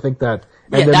though, and I think that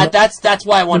that's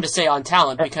why I wanted to say on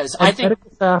talent because I think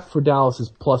medical staff for Dallas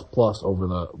is plus over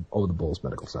the Bulls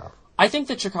medical staff. I think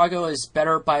that Chicago is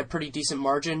better by a pretty decent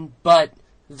margin, but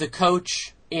the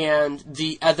coach and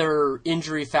the other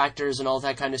injury factors and all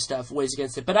that kind of stuff weighs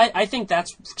against it. But I think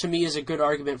that's, to me, is a good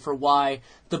argument for why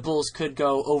the Bulls could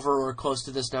go over or close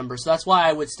to this number. So that's why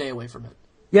I would stay away from it.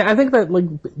 Yeah, I think that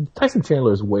Tyson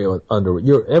Chandler is way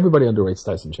underrated. Everybody underrates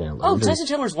Tyson Chandler. Oh, Tyson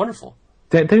Chandler is wonderful.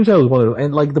 Tyson Chandler is wonderful.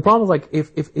 And the problem is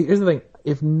if here's the thing,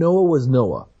 if Noah was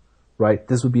Noah, right,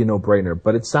 this would be a no-brainer.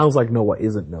 But it sounds like Noah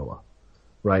isn't Noah,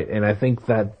 right? And I think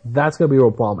that that's going to be a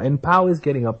real problem. And Powell is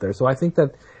getting up there. So I think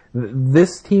that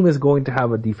this team is going to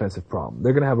have a defensive problem.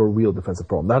 They're going to have a real defensive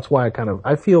problem. That's why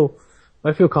I feel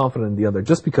confident in the under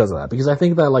just because of that. Because I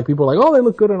think that people are like, oh, they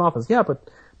look good on offense. Yeah,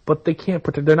 but they can't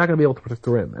protect. They're not going to be able to protect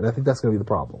the rim, and I think that's going to be the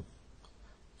problem.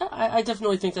 I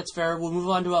definitely think that's fair. We'll move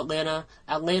on to Atlanta.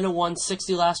 Atlanta won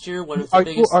 60 last year. One of the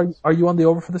biggest. Are you on the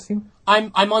over for this team?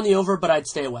 I'm on the over, but I'd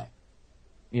stay away.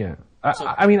 Yeah,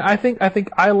 I think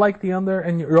I like the under,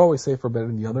 and you're always safe for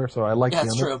betting the under, so I like the under.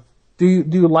 That's true. Do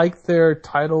you like their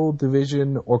title,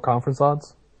 division, or conference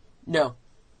odds? No.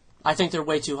 I think they're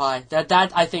way too high. That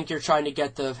I think you're trying to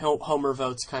get the homer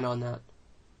votes kind of on that.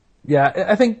 Yeah,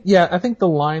 I think the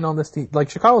line on this team,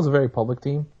 Chicago's a very public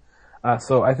team.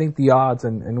 So I think the odds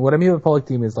and what I mean by public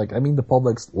team is the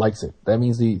public likes it. That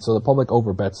means the public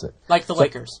overbets it. Like the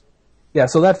Lakers. Yeah,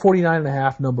 so that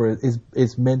 49.5 number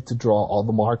is meant to draw all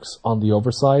the marks on the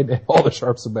overside and all the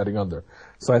sharps are betting under.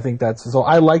 So I think so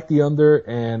I like the under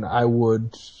and I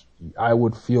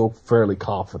would feel fairly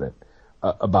confident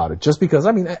about it. Just because,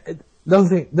 it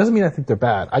doesn't mean I think they're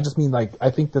bad. I just mean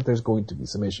I think that there's going to be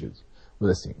some issues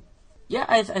with this team. Yeah,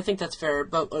 I think that's fair.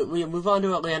 But we move on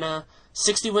to Atlanta.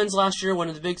 60 wins last year, one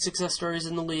of the big success stories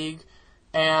in the league.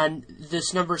 And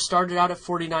this number started out at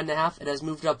 49.5. It has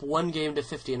moved up one game to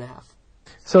 50.5.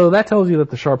 So that tells you that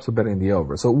the sharps are betting the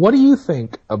over. So what do you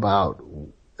think about?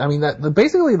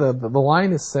 Basically the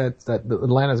line is set that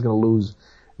Atlanta is going to lose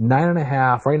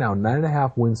 9.5 right now.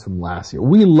 9.5 wins from last year.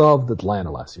 We loved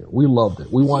Atlanta last year. We loved it.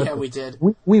 We did.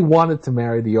 We wanted to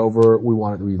marry the over. We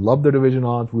loved their division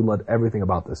odds. We loved everything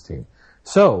about this team.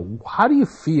 So how do you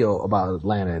feel about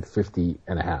Atlanta at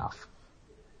 50.5?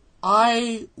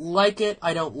 I like it.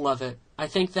 I don't love it. I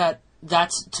think that's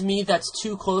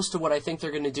too close to what I think they're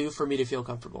going to do for me to feel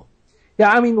comfortable.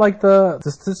 Yeah, the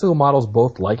statistical models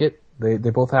both like it. They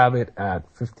both have it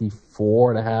at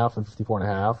 54.5 and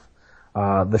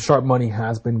 54.5. The sharp money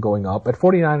has been going up. At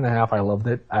 49.5, I loved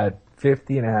it. At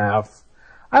 50.5,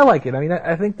 I like it.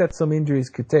 I think that some injuries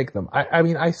could take them.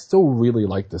 I still really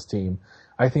like this team.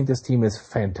 I think this team is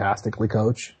fantastically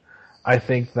coached. I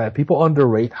think that people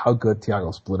underrate how good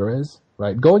Thiago Splitter is,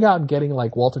 right? Going out and getting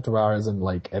like Walter Tavares and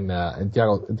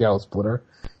Thiago Splitter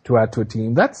to add to a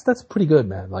team, that's pretty good,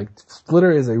 man. Like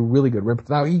Splitter is a really good rim.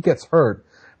 Now he gets hurt,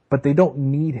 but they don't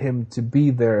need him to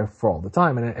be there for all the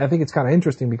time. And I think it's kind of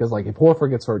interesting because like if Horford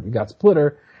gets hurt, you got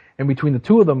Splitter. And between the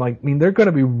two of them, I mean, they're going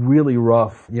to be really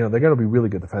rough. You know, they're going to be really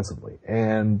good defensively.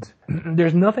 And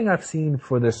there's nothing I've seen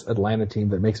for this Atlanta team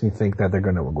that makes me think that they're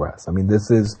going to regress. I mean,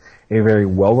 this is a very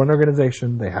well-run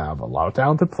organization. They have a lot of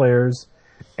talented players.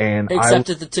 And Except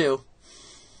at the two.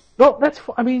 No,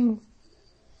 I mean,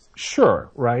 sure,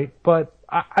 right? But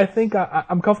I think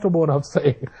I'm comfortable enough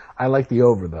saying I like the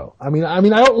over, though. I mean, I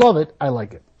don't love it. I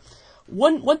like it.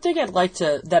 One thing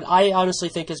that I honestly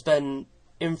think has been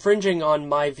infringing on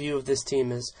my view of this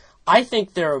team is I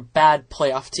think they're a bad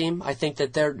playoff team. I think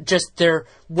that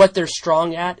what they're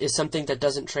strong at is something that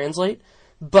doesn't translate.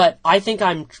 But I think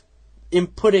I'm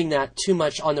inputting that too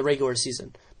much on the regular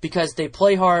season because they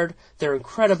play hard, they're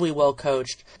incredibly well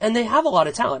coached, and they have a lot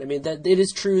of talent. I mean, that it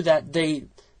is true that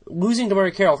losing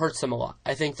DeMarre Carroll hurts them a lot.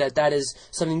 I think that is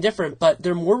something different, but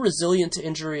they're more resilient to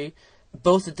injury,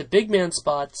 both at the big man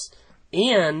spots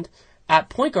and at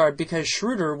point guard because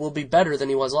Schroeder will be better than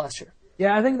he was last year.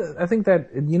 Yeah, I think that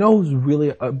you know who's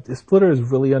really Splitter is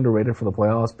really underrated for the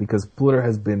playoffs because Splitter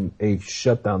has been a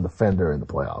shutdown defender in the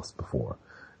playoffs before.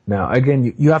 Now,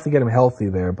 again, you have to get him healthy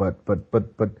there, but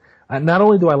not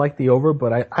only do I like the over,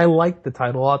 but I like the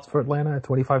title odds for Atlanta at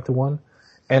 25-1,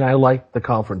 and I like the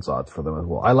conference odds for them as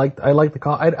well. I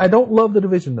don't love the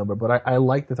division number, but I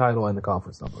like the title and the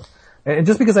conference number. And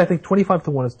just because I think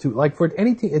 25-1 is too, like for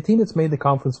any team, a team that's made the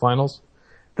conference finals,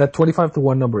 that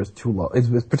 25-1 number is too low. It's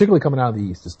particularly coming out of the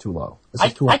East is too low.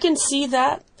 I can see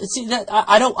that.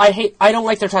 I don't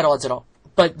like their title odds at all.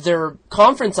 But their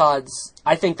conference odds,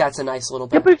 I think that's a nice little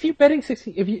bit. Yeah, but if you're betting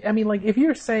 60, if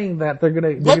you're saying that they're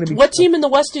gonna be, what team in the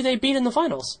West do they beat in the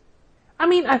finals? I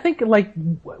mean, I think like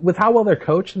with how well they're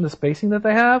coached and the spacing that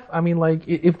they have, I mean, like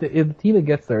if the team that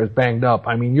gets there is banged up,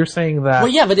 I mean, you're saying that.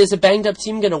 Well, yeah, but is a banged up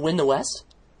team going to win the West?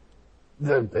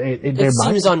 It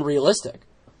seems unrealistic.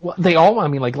 Well, they all. I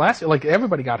mean, like last year, like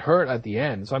everybody got hurt at the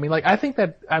end. So I mean, like I think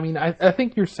that. I mean, I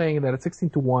think you're saying that at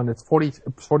 16-1, it's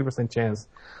 40% chance.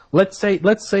 Let's say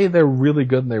they're really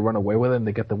good and they run away with it and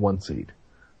they get the 1 seed,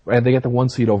 and they get the 1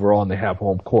 seed overall and they have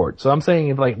home court. So I'm saying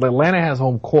if like Atlanta has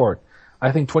home court.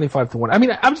 I think 25-1. I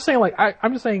mean, I'm just saying like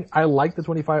I'm just saying I like the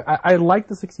 25. I like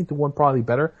the 16-1 probably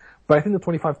better, but I think the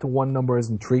 25-1 number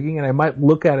is intriguing, and I might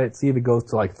look at it see if it goes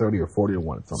to like 30 or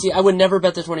 40-1. See, I would never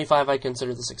bet the 25. I'd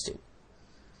consider the 16.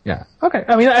 Yeah. Okay.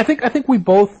 I mean, I think we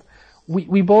don't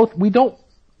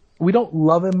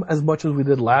love him as much as we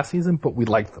did last season, but we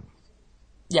like them.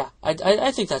 Yeah,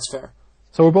 I think that's fair.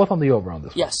 So we're both on the over on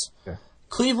this. Yes. One. Okay.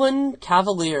 Cleveland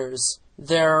Cavaliers.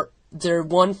 They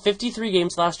won 53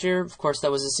 games last year. Of course,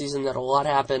 that was a season that a lot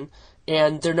happened.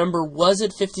 And their number was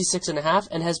at 56.5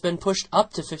 and has been pushed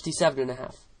up to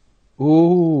 57.5.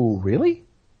 Ooh, really?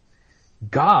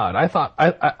 God, I thought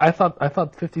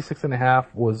 56.5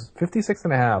 was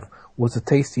the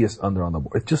tastiest under on the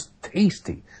board. It's just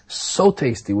tasty. So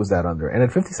tasty was that under. And at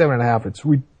 57.5, it's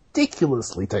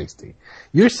ridiculously tasty.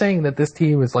 You're saying that this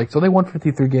team is like, so they won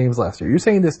 53 games last year. You're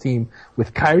saying this team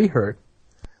with Kyrie hurt,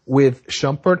 with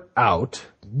Shumpert out,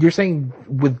 you're saying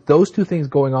with those two things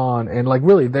going on, and like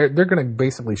really, they're going to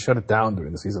basically shut it down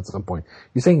during the season at some point.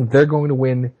 You're saying they're going to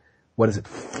win,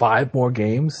 5 more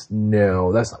games?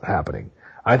 No, that's not happening.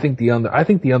 I think the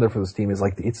under for this team is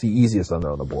like it's the easiest under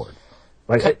on the board.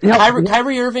 Like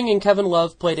Kyrie Irving and Kevin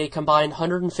Love played a combined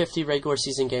 150 regular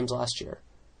season games last year.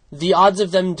 The odds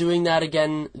of them doing that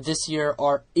again this year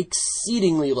are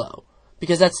exceedingly low.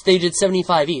 Because they did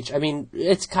 75 each. I mean,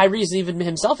 it's Kyrie's even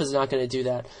himself is not going to do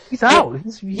that. He's out.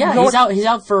 He's out. He's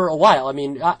out for a while. I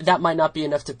mean, that might not be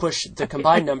enough to push the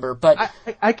combined number, but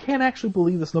I can't actually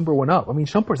believe this number went up. I mean,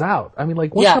 Shumpert's out. I mean,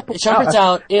 like Shumpert's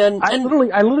out, and I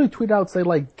literally tweet out say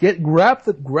like grab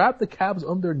the Cavs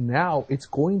under now. It's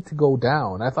going to go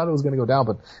down. I thought it was going to go down,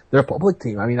 but they're a public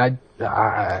team. I mean,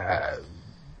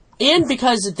 And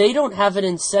because they don't have an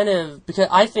incentive, because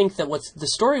I think that what's the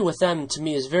story with them to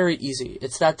me is very easy.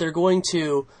 It's that they're going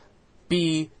to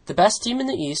be the best team in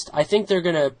the East. I think they're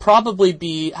going to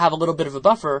probably have a little bit of a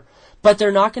buffer, but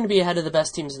they're not going to be ahead of the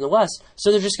best teams in the West,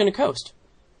 so they're just going to coast.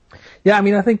 Yeah, I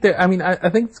mean, I think it's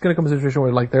going to come to a situation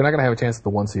where like they're not going to have a chance at the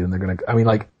 1 seed, and they're going to.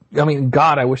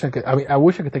 God, I wish I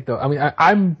could take the. I mean,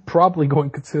 I'm probably going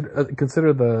to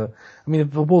consider the. I mean,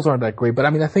 the Bulls aren't that great, but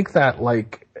I mean, I think that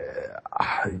like.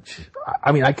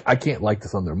 I mean, I can't like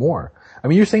this under more. I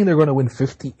mean, you're saying they're going to win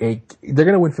 58. They're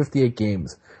going to win 58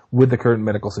 games with the current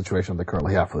medical situation they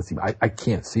currently have for the team. I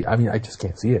can't see. I mean, I just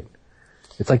can't see it.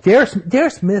 It's like J.R.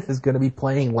 Smith is going to be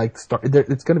playing it's going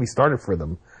to be started for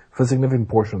them for a significant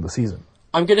portion of the season.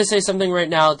 I'm going to say something right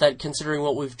now that, considering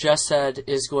what we've just said,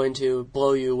 is going to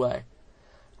blow you away.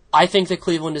 I think that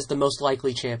Cleveland is the most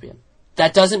likely champion.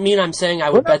 That doesn't mean I'm saying I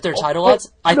would bet their title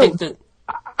odds.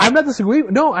 I'm not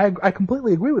disagreeing. No, I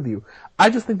completely agree with you.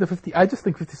 I just think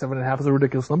 57.5 is a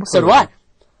ridiculous number. So do I.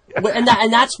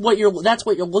 And that's what you're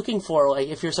looking for. Like,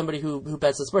 if you're somebody who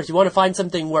bets the Spurs, you want to find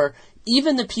something where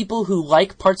even the people who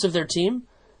like parts of their team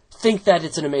think that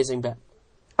it's an amazing bet.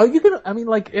 Oh,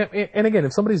 and again,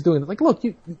 if somebody's doing it, like, look,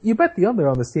 you bet the under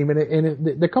on this team,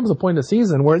 and there comes a point in the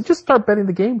season where just start betting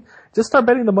the game, just start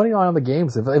betting the money line on the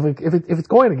games. If it's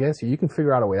going against you, you can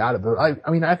figure out a way out of it.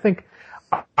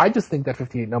 I just think that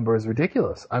 58 number is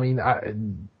ridiculous.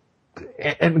 And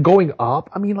going up,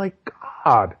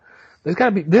 God, there's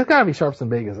gotta be sharps in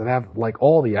Vegas that have like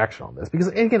all the action on this, because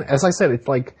again, as I said, it's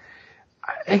like.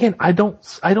 Again, I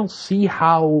don't see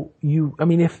how you.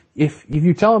 If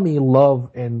you're telling me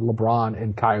Love and LeBron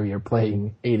and Kyrie are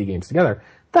playing 80 games together,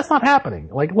 that's not happening.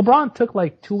 Like, LeBron took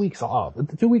like 2 weeks off,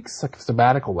 2 weeks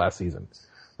sabbatical last season,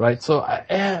 right? So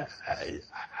I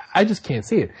just can't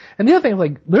see it. And the other thing is,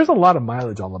 like, there's a lot of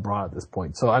mileage on LeBron at this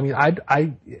point. So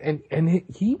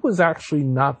he was actually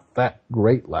not that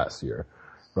great last year,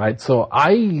 right? So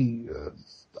I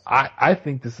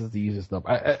think this is the easiest number.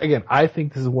 I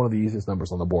think this is one of the easiest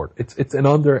numbers on the board. It's an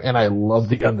under, and I love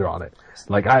the under on it.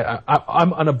 Like,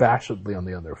 I'm unabashedly on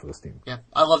the under for this team. Yeah,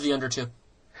 I love the under too.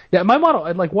 Yeah, my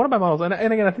model, like one of my models, and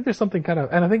again, I think there's something kind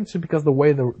of, and I think it's just because the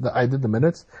way I did the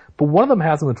minutes, but one of them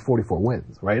has them at 44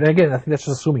 wins, right? And again, I think that's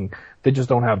just assuming they just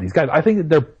don't have these guys. I think that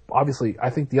they're obviously, I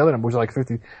think the other numbers are like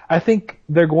 50. I think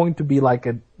they're going to be like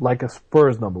a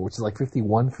Spurs number, which is like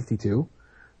 51, 52.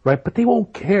 Right, but they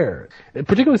won't care.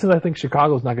 Particularly since I think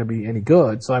Chicago's not going to be any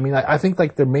good. So I think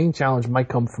like their main challenge might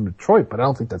come from Detroit, but I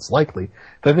don't think that's likely.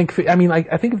 But I think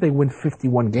if they win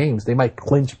 51 games, they might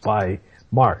clinch by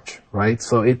March, right?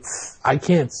 So I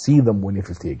can't see them winning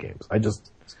 58 games.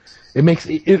 It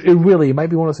might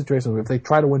be one of those situations where if they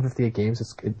try to win 58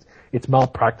 games, it's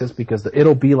malpractice, because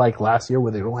it'll be like last year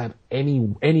where they don't have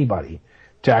anybody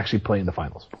to actually play in the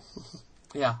finals.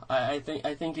 Yeah, I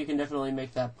think you can definitely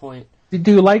make that point.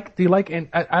 Do you like, and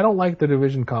I don't like the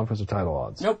division conference or title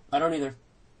odds. Nope, I don't either.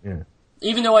 Yeah.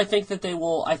 Even though I think that they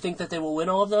will win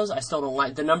all of those, I still don't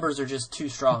like, the numbers are just too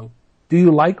strong. Do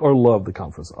you like or love the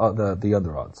conference, the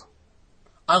under odds?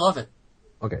 I love it.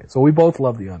 Okay, so we both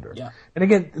love the under. Yeah. And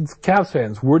again, it's Cavs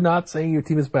fans. We're not saying your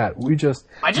team is bad.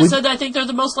 I just said that I think they're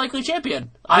the most likely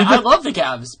champion. I love the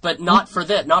Cavs, but not for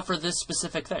this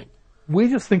specific thing. We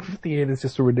just think 58 is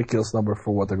just a ridiculous number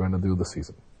for what they're going to do this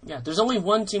season. Yeah, there's only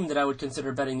one team that I would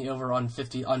consider betting the over on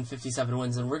 57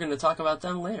 wins, and we're going to talk about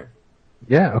them later.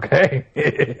 Yeah.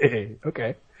 Okay.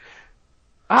 Okay.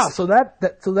 So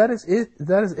that is it.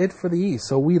 That is it for the East.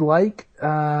 So we like.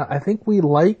 I think we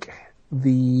like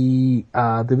the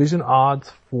division odds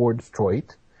for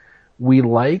Detroit. We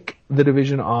like the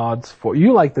division odds for.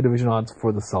 You like the division odds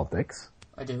for the Celtics.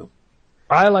 I do.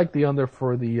 I like the under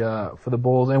for the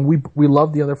Bulls, and we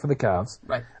love the under for the Cavs.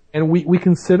 Right. And we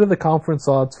consider the conference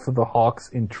odds for the Hawks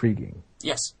intriguing.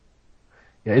 Yes.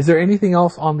 Yeah. Is there anything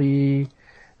else on the?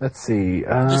 Let's see.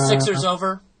 The Sixers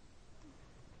over.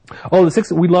 Oh, the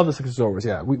Sixers. We love the Sixers overs.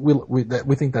 Yeah.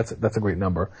 We think that's a great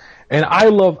number, and I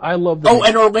love the. Oh,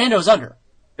 and Orlando's under.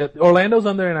 Orlando's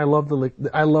under, and I love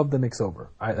the Knicks over.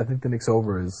 I think the Knicks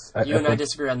over is. I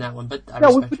disagree on that one, but I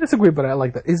no, we disagree, but I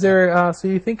like that. Is there? So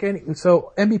you think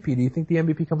MVP? Do you think the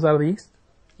MVP comes out of the East?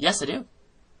 Yes, I do.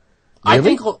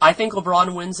 Really? I think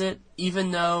LeBron wins it,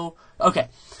 even though. Okay,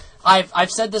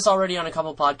 I've said this already on a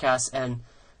couple podcasts, and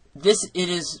it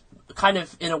is kind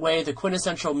of in a way the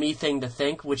quintessential me thing to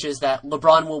think, which is that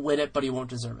LeBron will win it, but he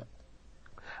won't deserve it.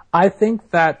 I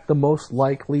think that the most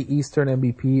likely Eastern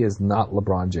MVP is not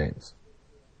LeBron James.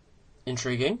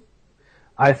 Intriguing.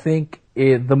 I think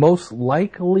the most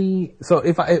likely. So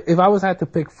if I was had to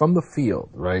pick from the field,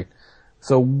 right?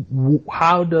 So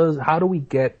how do we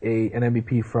get an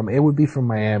MVP from? It would be from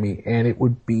Miami, and it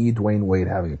would be Dwayne Wade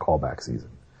having a callback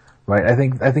season, right? I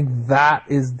think that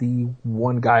is the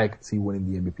one guy I could see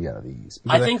winning the MVP out of the East.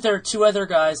 I think there are two other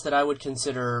guys that I would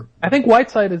consider. I think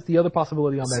Whiteside is the other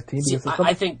possibility on that team.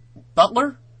 I think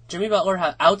Jimmy Butler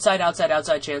has outside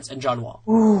chance, and John Wall.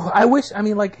 Ooh, I wish.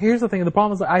 Here's the thing. The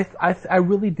problem is, I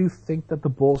really do think that the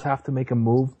Bulls have to make a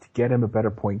move to get him a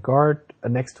better point guard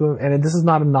next to him. And this is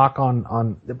not a knock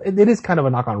on. It is kind of a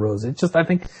knock on Rose. It's just I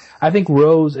think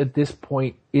Rose at this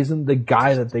point isn't the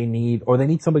guy that they need, or they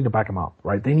need something to back him up.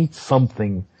 Right? They need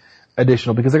something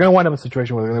additional, because they're going to wind up in a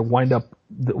situation where they're going to wind up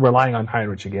relying on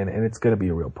Heinrich again, and it's going to be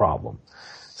a real problem.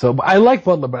 So I like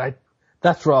Butler, but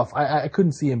That's rough. I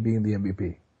couldn't see him being the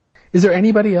MVP. Is there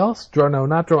anybody else? No,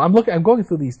 not Drew. I'm going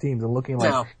through these teams and looking like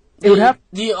No. it would have.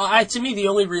 To me, the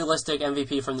only realistic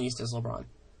MVP from the East is LeBron.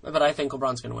 But I think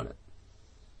LeBron's going to win it.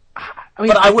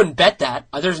 But I wouldn't bet that.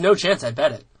 There's no chance I'd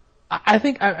bet it. I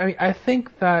think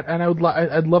that, and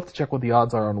I'd love to check what the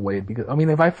odds are on Wade, because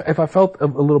if I felt a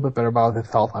little bit better about his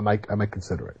health, I might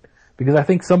consider it, because I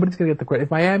think somebody's gonna get the credit.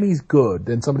 If Miami's good,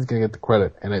 then somebody's gonna get the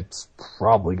credit, and it's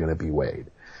probably gonna be Wade,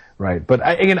 right? But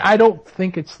I don't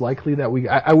think it's likely that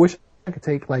I wish I could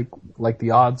take like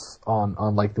the odds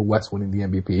on like the West winning the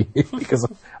MVP, because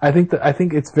I think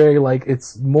it's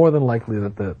it's more than likely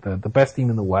that the best team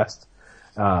in the West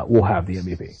will have the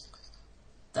MVP.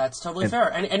 That's totally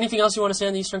fair. And anything else you want to say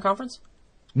on the Eastern Conference?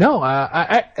 No,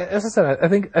 as I said, I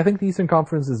think the Eastern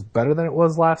Conference is better than it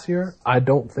was last year. I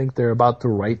don't think they're about to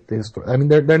write the history. I mean,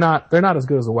 they're not as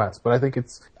good as the West, but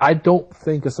I don't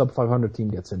think a sub 500 team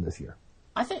gets in this year.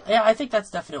 I think that's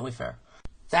definitely fair.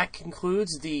 That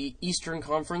concludes the Eastern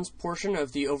Conference portion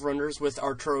of the Over-Unders with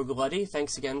Arturo Galletti.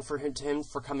 Thanks again to him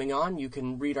for coming on. You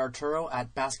can read Arturo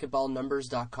at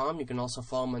basketballnumbers.com. You can also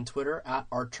follow him on Twitter at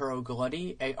Arturo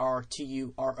Galletti,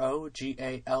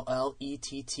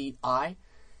 ARTUROGALLETTI.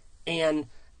 And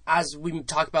as we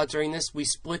talked about during this, we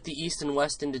split the East and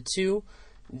West into two.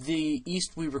 The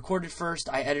East we recorded first,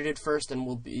 I edited first, and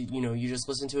will be, you just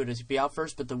listen to it as be out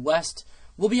first. But the West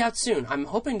will be out soon. I'm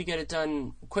hoping to get it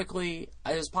done quickly.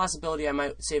 There's a possibility I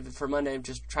might save it for Monday. I'm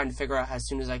just trying to figure out as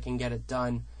soon as I can get it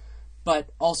done. But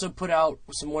also put out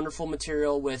some wonderful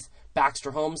material with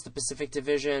Baxter Holmes, the Pacific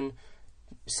Division.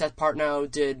 Seth Partnow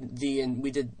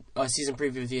we did a season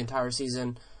preview of the entire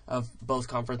season of both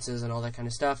conferences and all that kind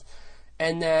of stuff.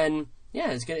 And then,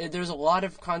 yeah, there's a lot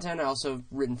of content. I also have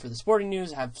written for the Sporting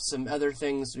News, have some other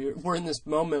things. We're in this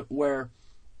moment where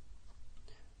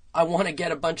I want to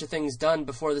get a bunch of things done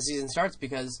before the season starts,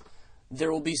 because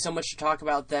there will be so much to talk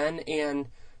about then, and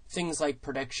things like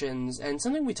predictions, and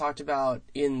something we talked about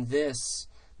in this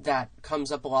that comes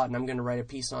up a lot, and I'm going to write a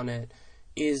piece on it,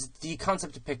 is the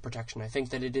concept of pick protection. I think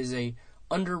that it is a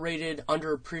underrated,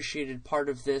 underappreciated part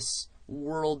of this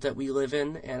world that we live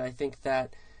in, and I think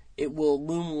that it will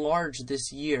loom large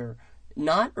this year.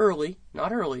 Not early,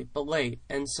 but late.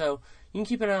 And so you can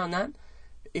keep an eye on that.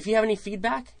 If you have any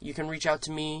feedback, you can reach out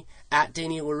to me at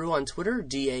Danny Leroux on Twitter,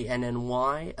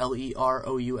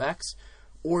 DANNYLEROUX,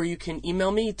 or you can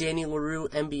email me,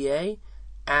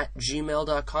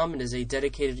 DannyLerouxMBA@gmail.com. It is a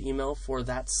dedicated email for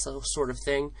that sort of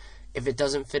thing. If it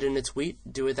doesn't fit in a tweet,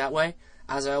 do it that way.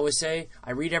 As I always say,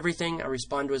 I read everything, I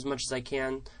respond to as much as I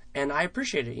can, and I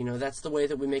appreciate it. That's the way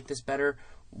that we make this better.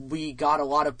 We got a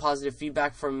lot of positive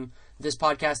feedback from this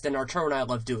podcast, and Arturo and I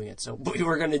love doing it, so we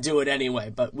were going to do it anyway,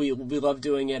 but we love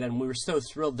doing it, and we were so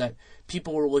thrilled that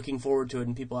people were looking forward to it,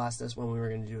 and people asked us when we were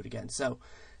going to do it again. So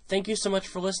thank you so much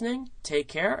for listening. Take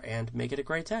care, and make it a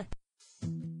great day.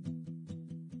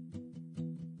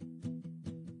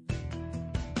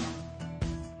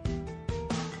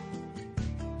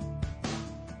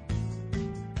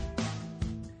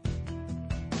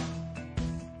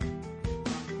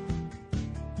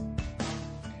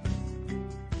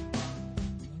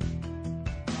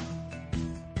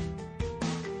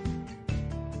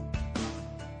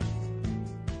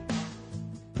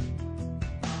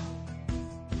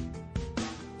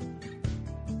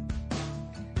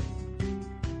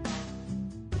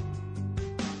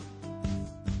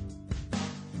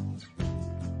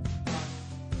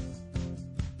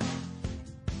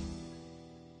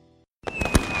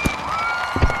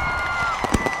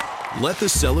 Let the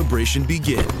celebration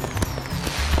begin.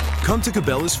 Come to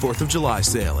Cabela's 4th of July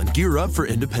sale and gear up for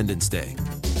Independence Day.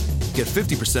 Get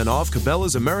 50% off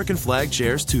Cabela's American Flag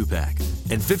Chairs 2-pack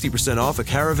and 50% off a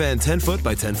Caravan 10-foot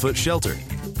by 10-foot shelter.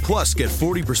 Plus, get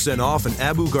 40% off an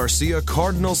Abu Garcia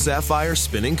Cardinal Sapphire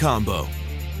spinning combo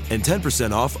and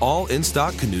 10% off all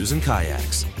in-stock canoes and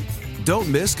kayaks. Don't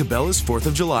miss Cabela's 4th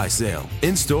of July sale,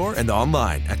 in-store and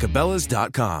online at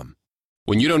Cabela's.com.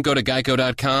 When you don't go to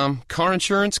Geico.com, car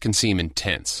insurance can seem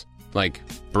intense. Like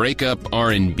breakup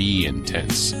R&B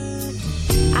intense.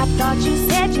 I thought you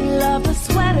said you loved the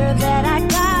sweater that I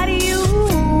got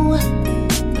you.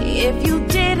 If you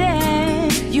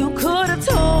didn't, you could have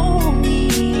told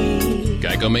me.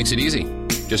 Geico makes it easy.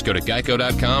 Just go to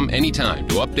Geico.com anytime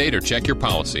to update or check your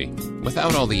policy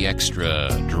without all the extra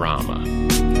drama.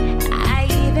 I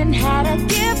even had a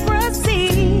gift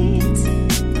receipt.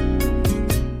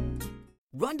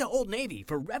 Run to Old Navy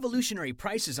for revolutionary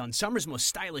prices on summer's most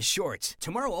stylish shorts.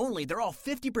 Tomorrow only, they're all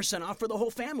 50% off for the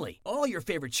whole family. All your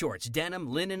favorite shorts, denim,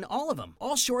 linen, all of them.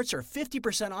 All shorts are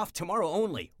 50% off tomorrow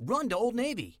only. Run to Old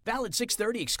Navy. Valid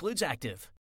 6/30, excludes active.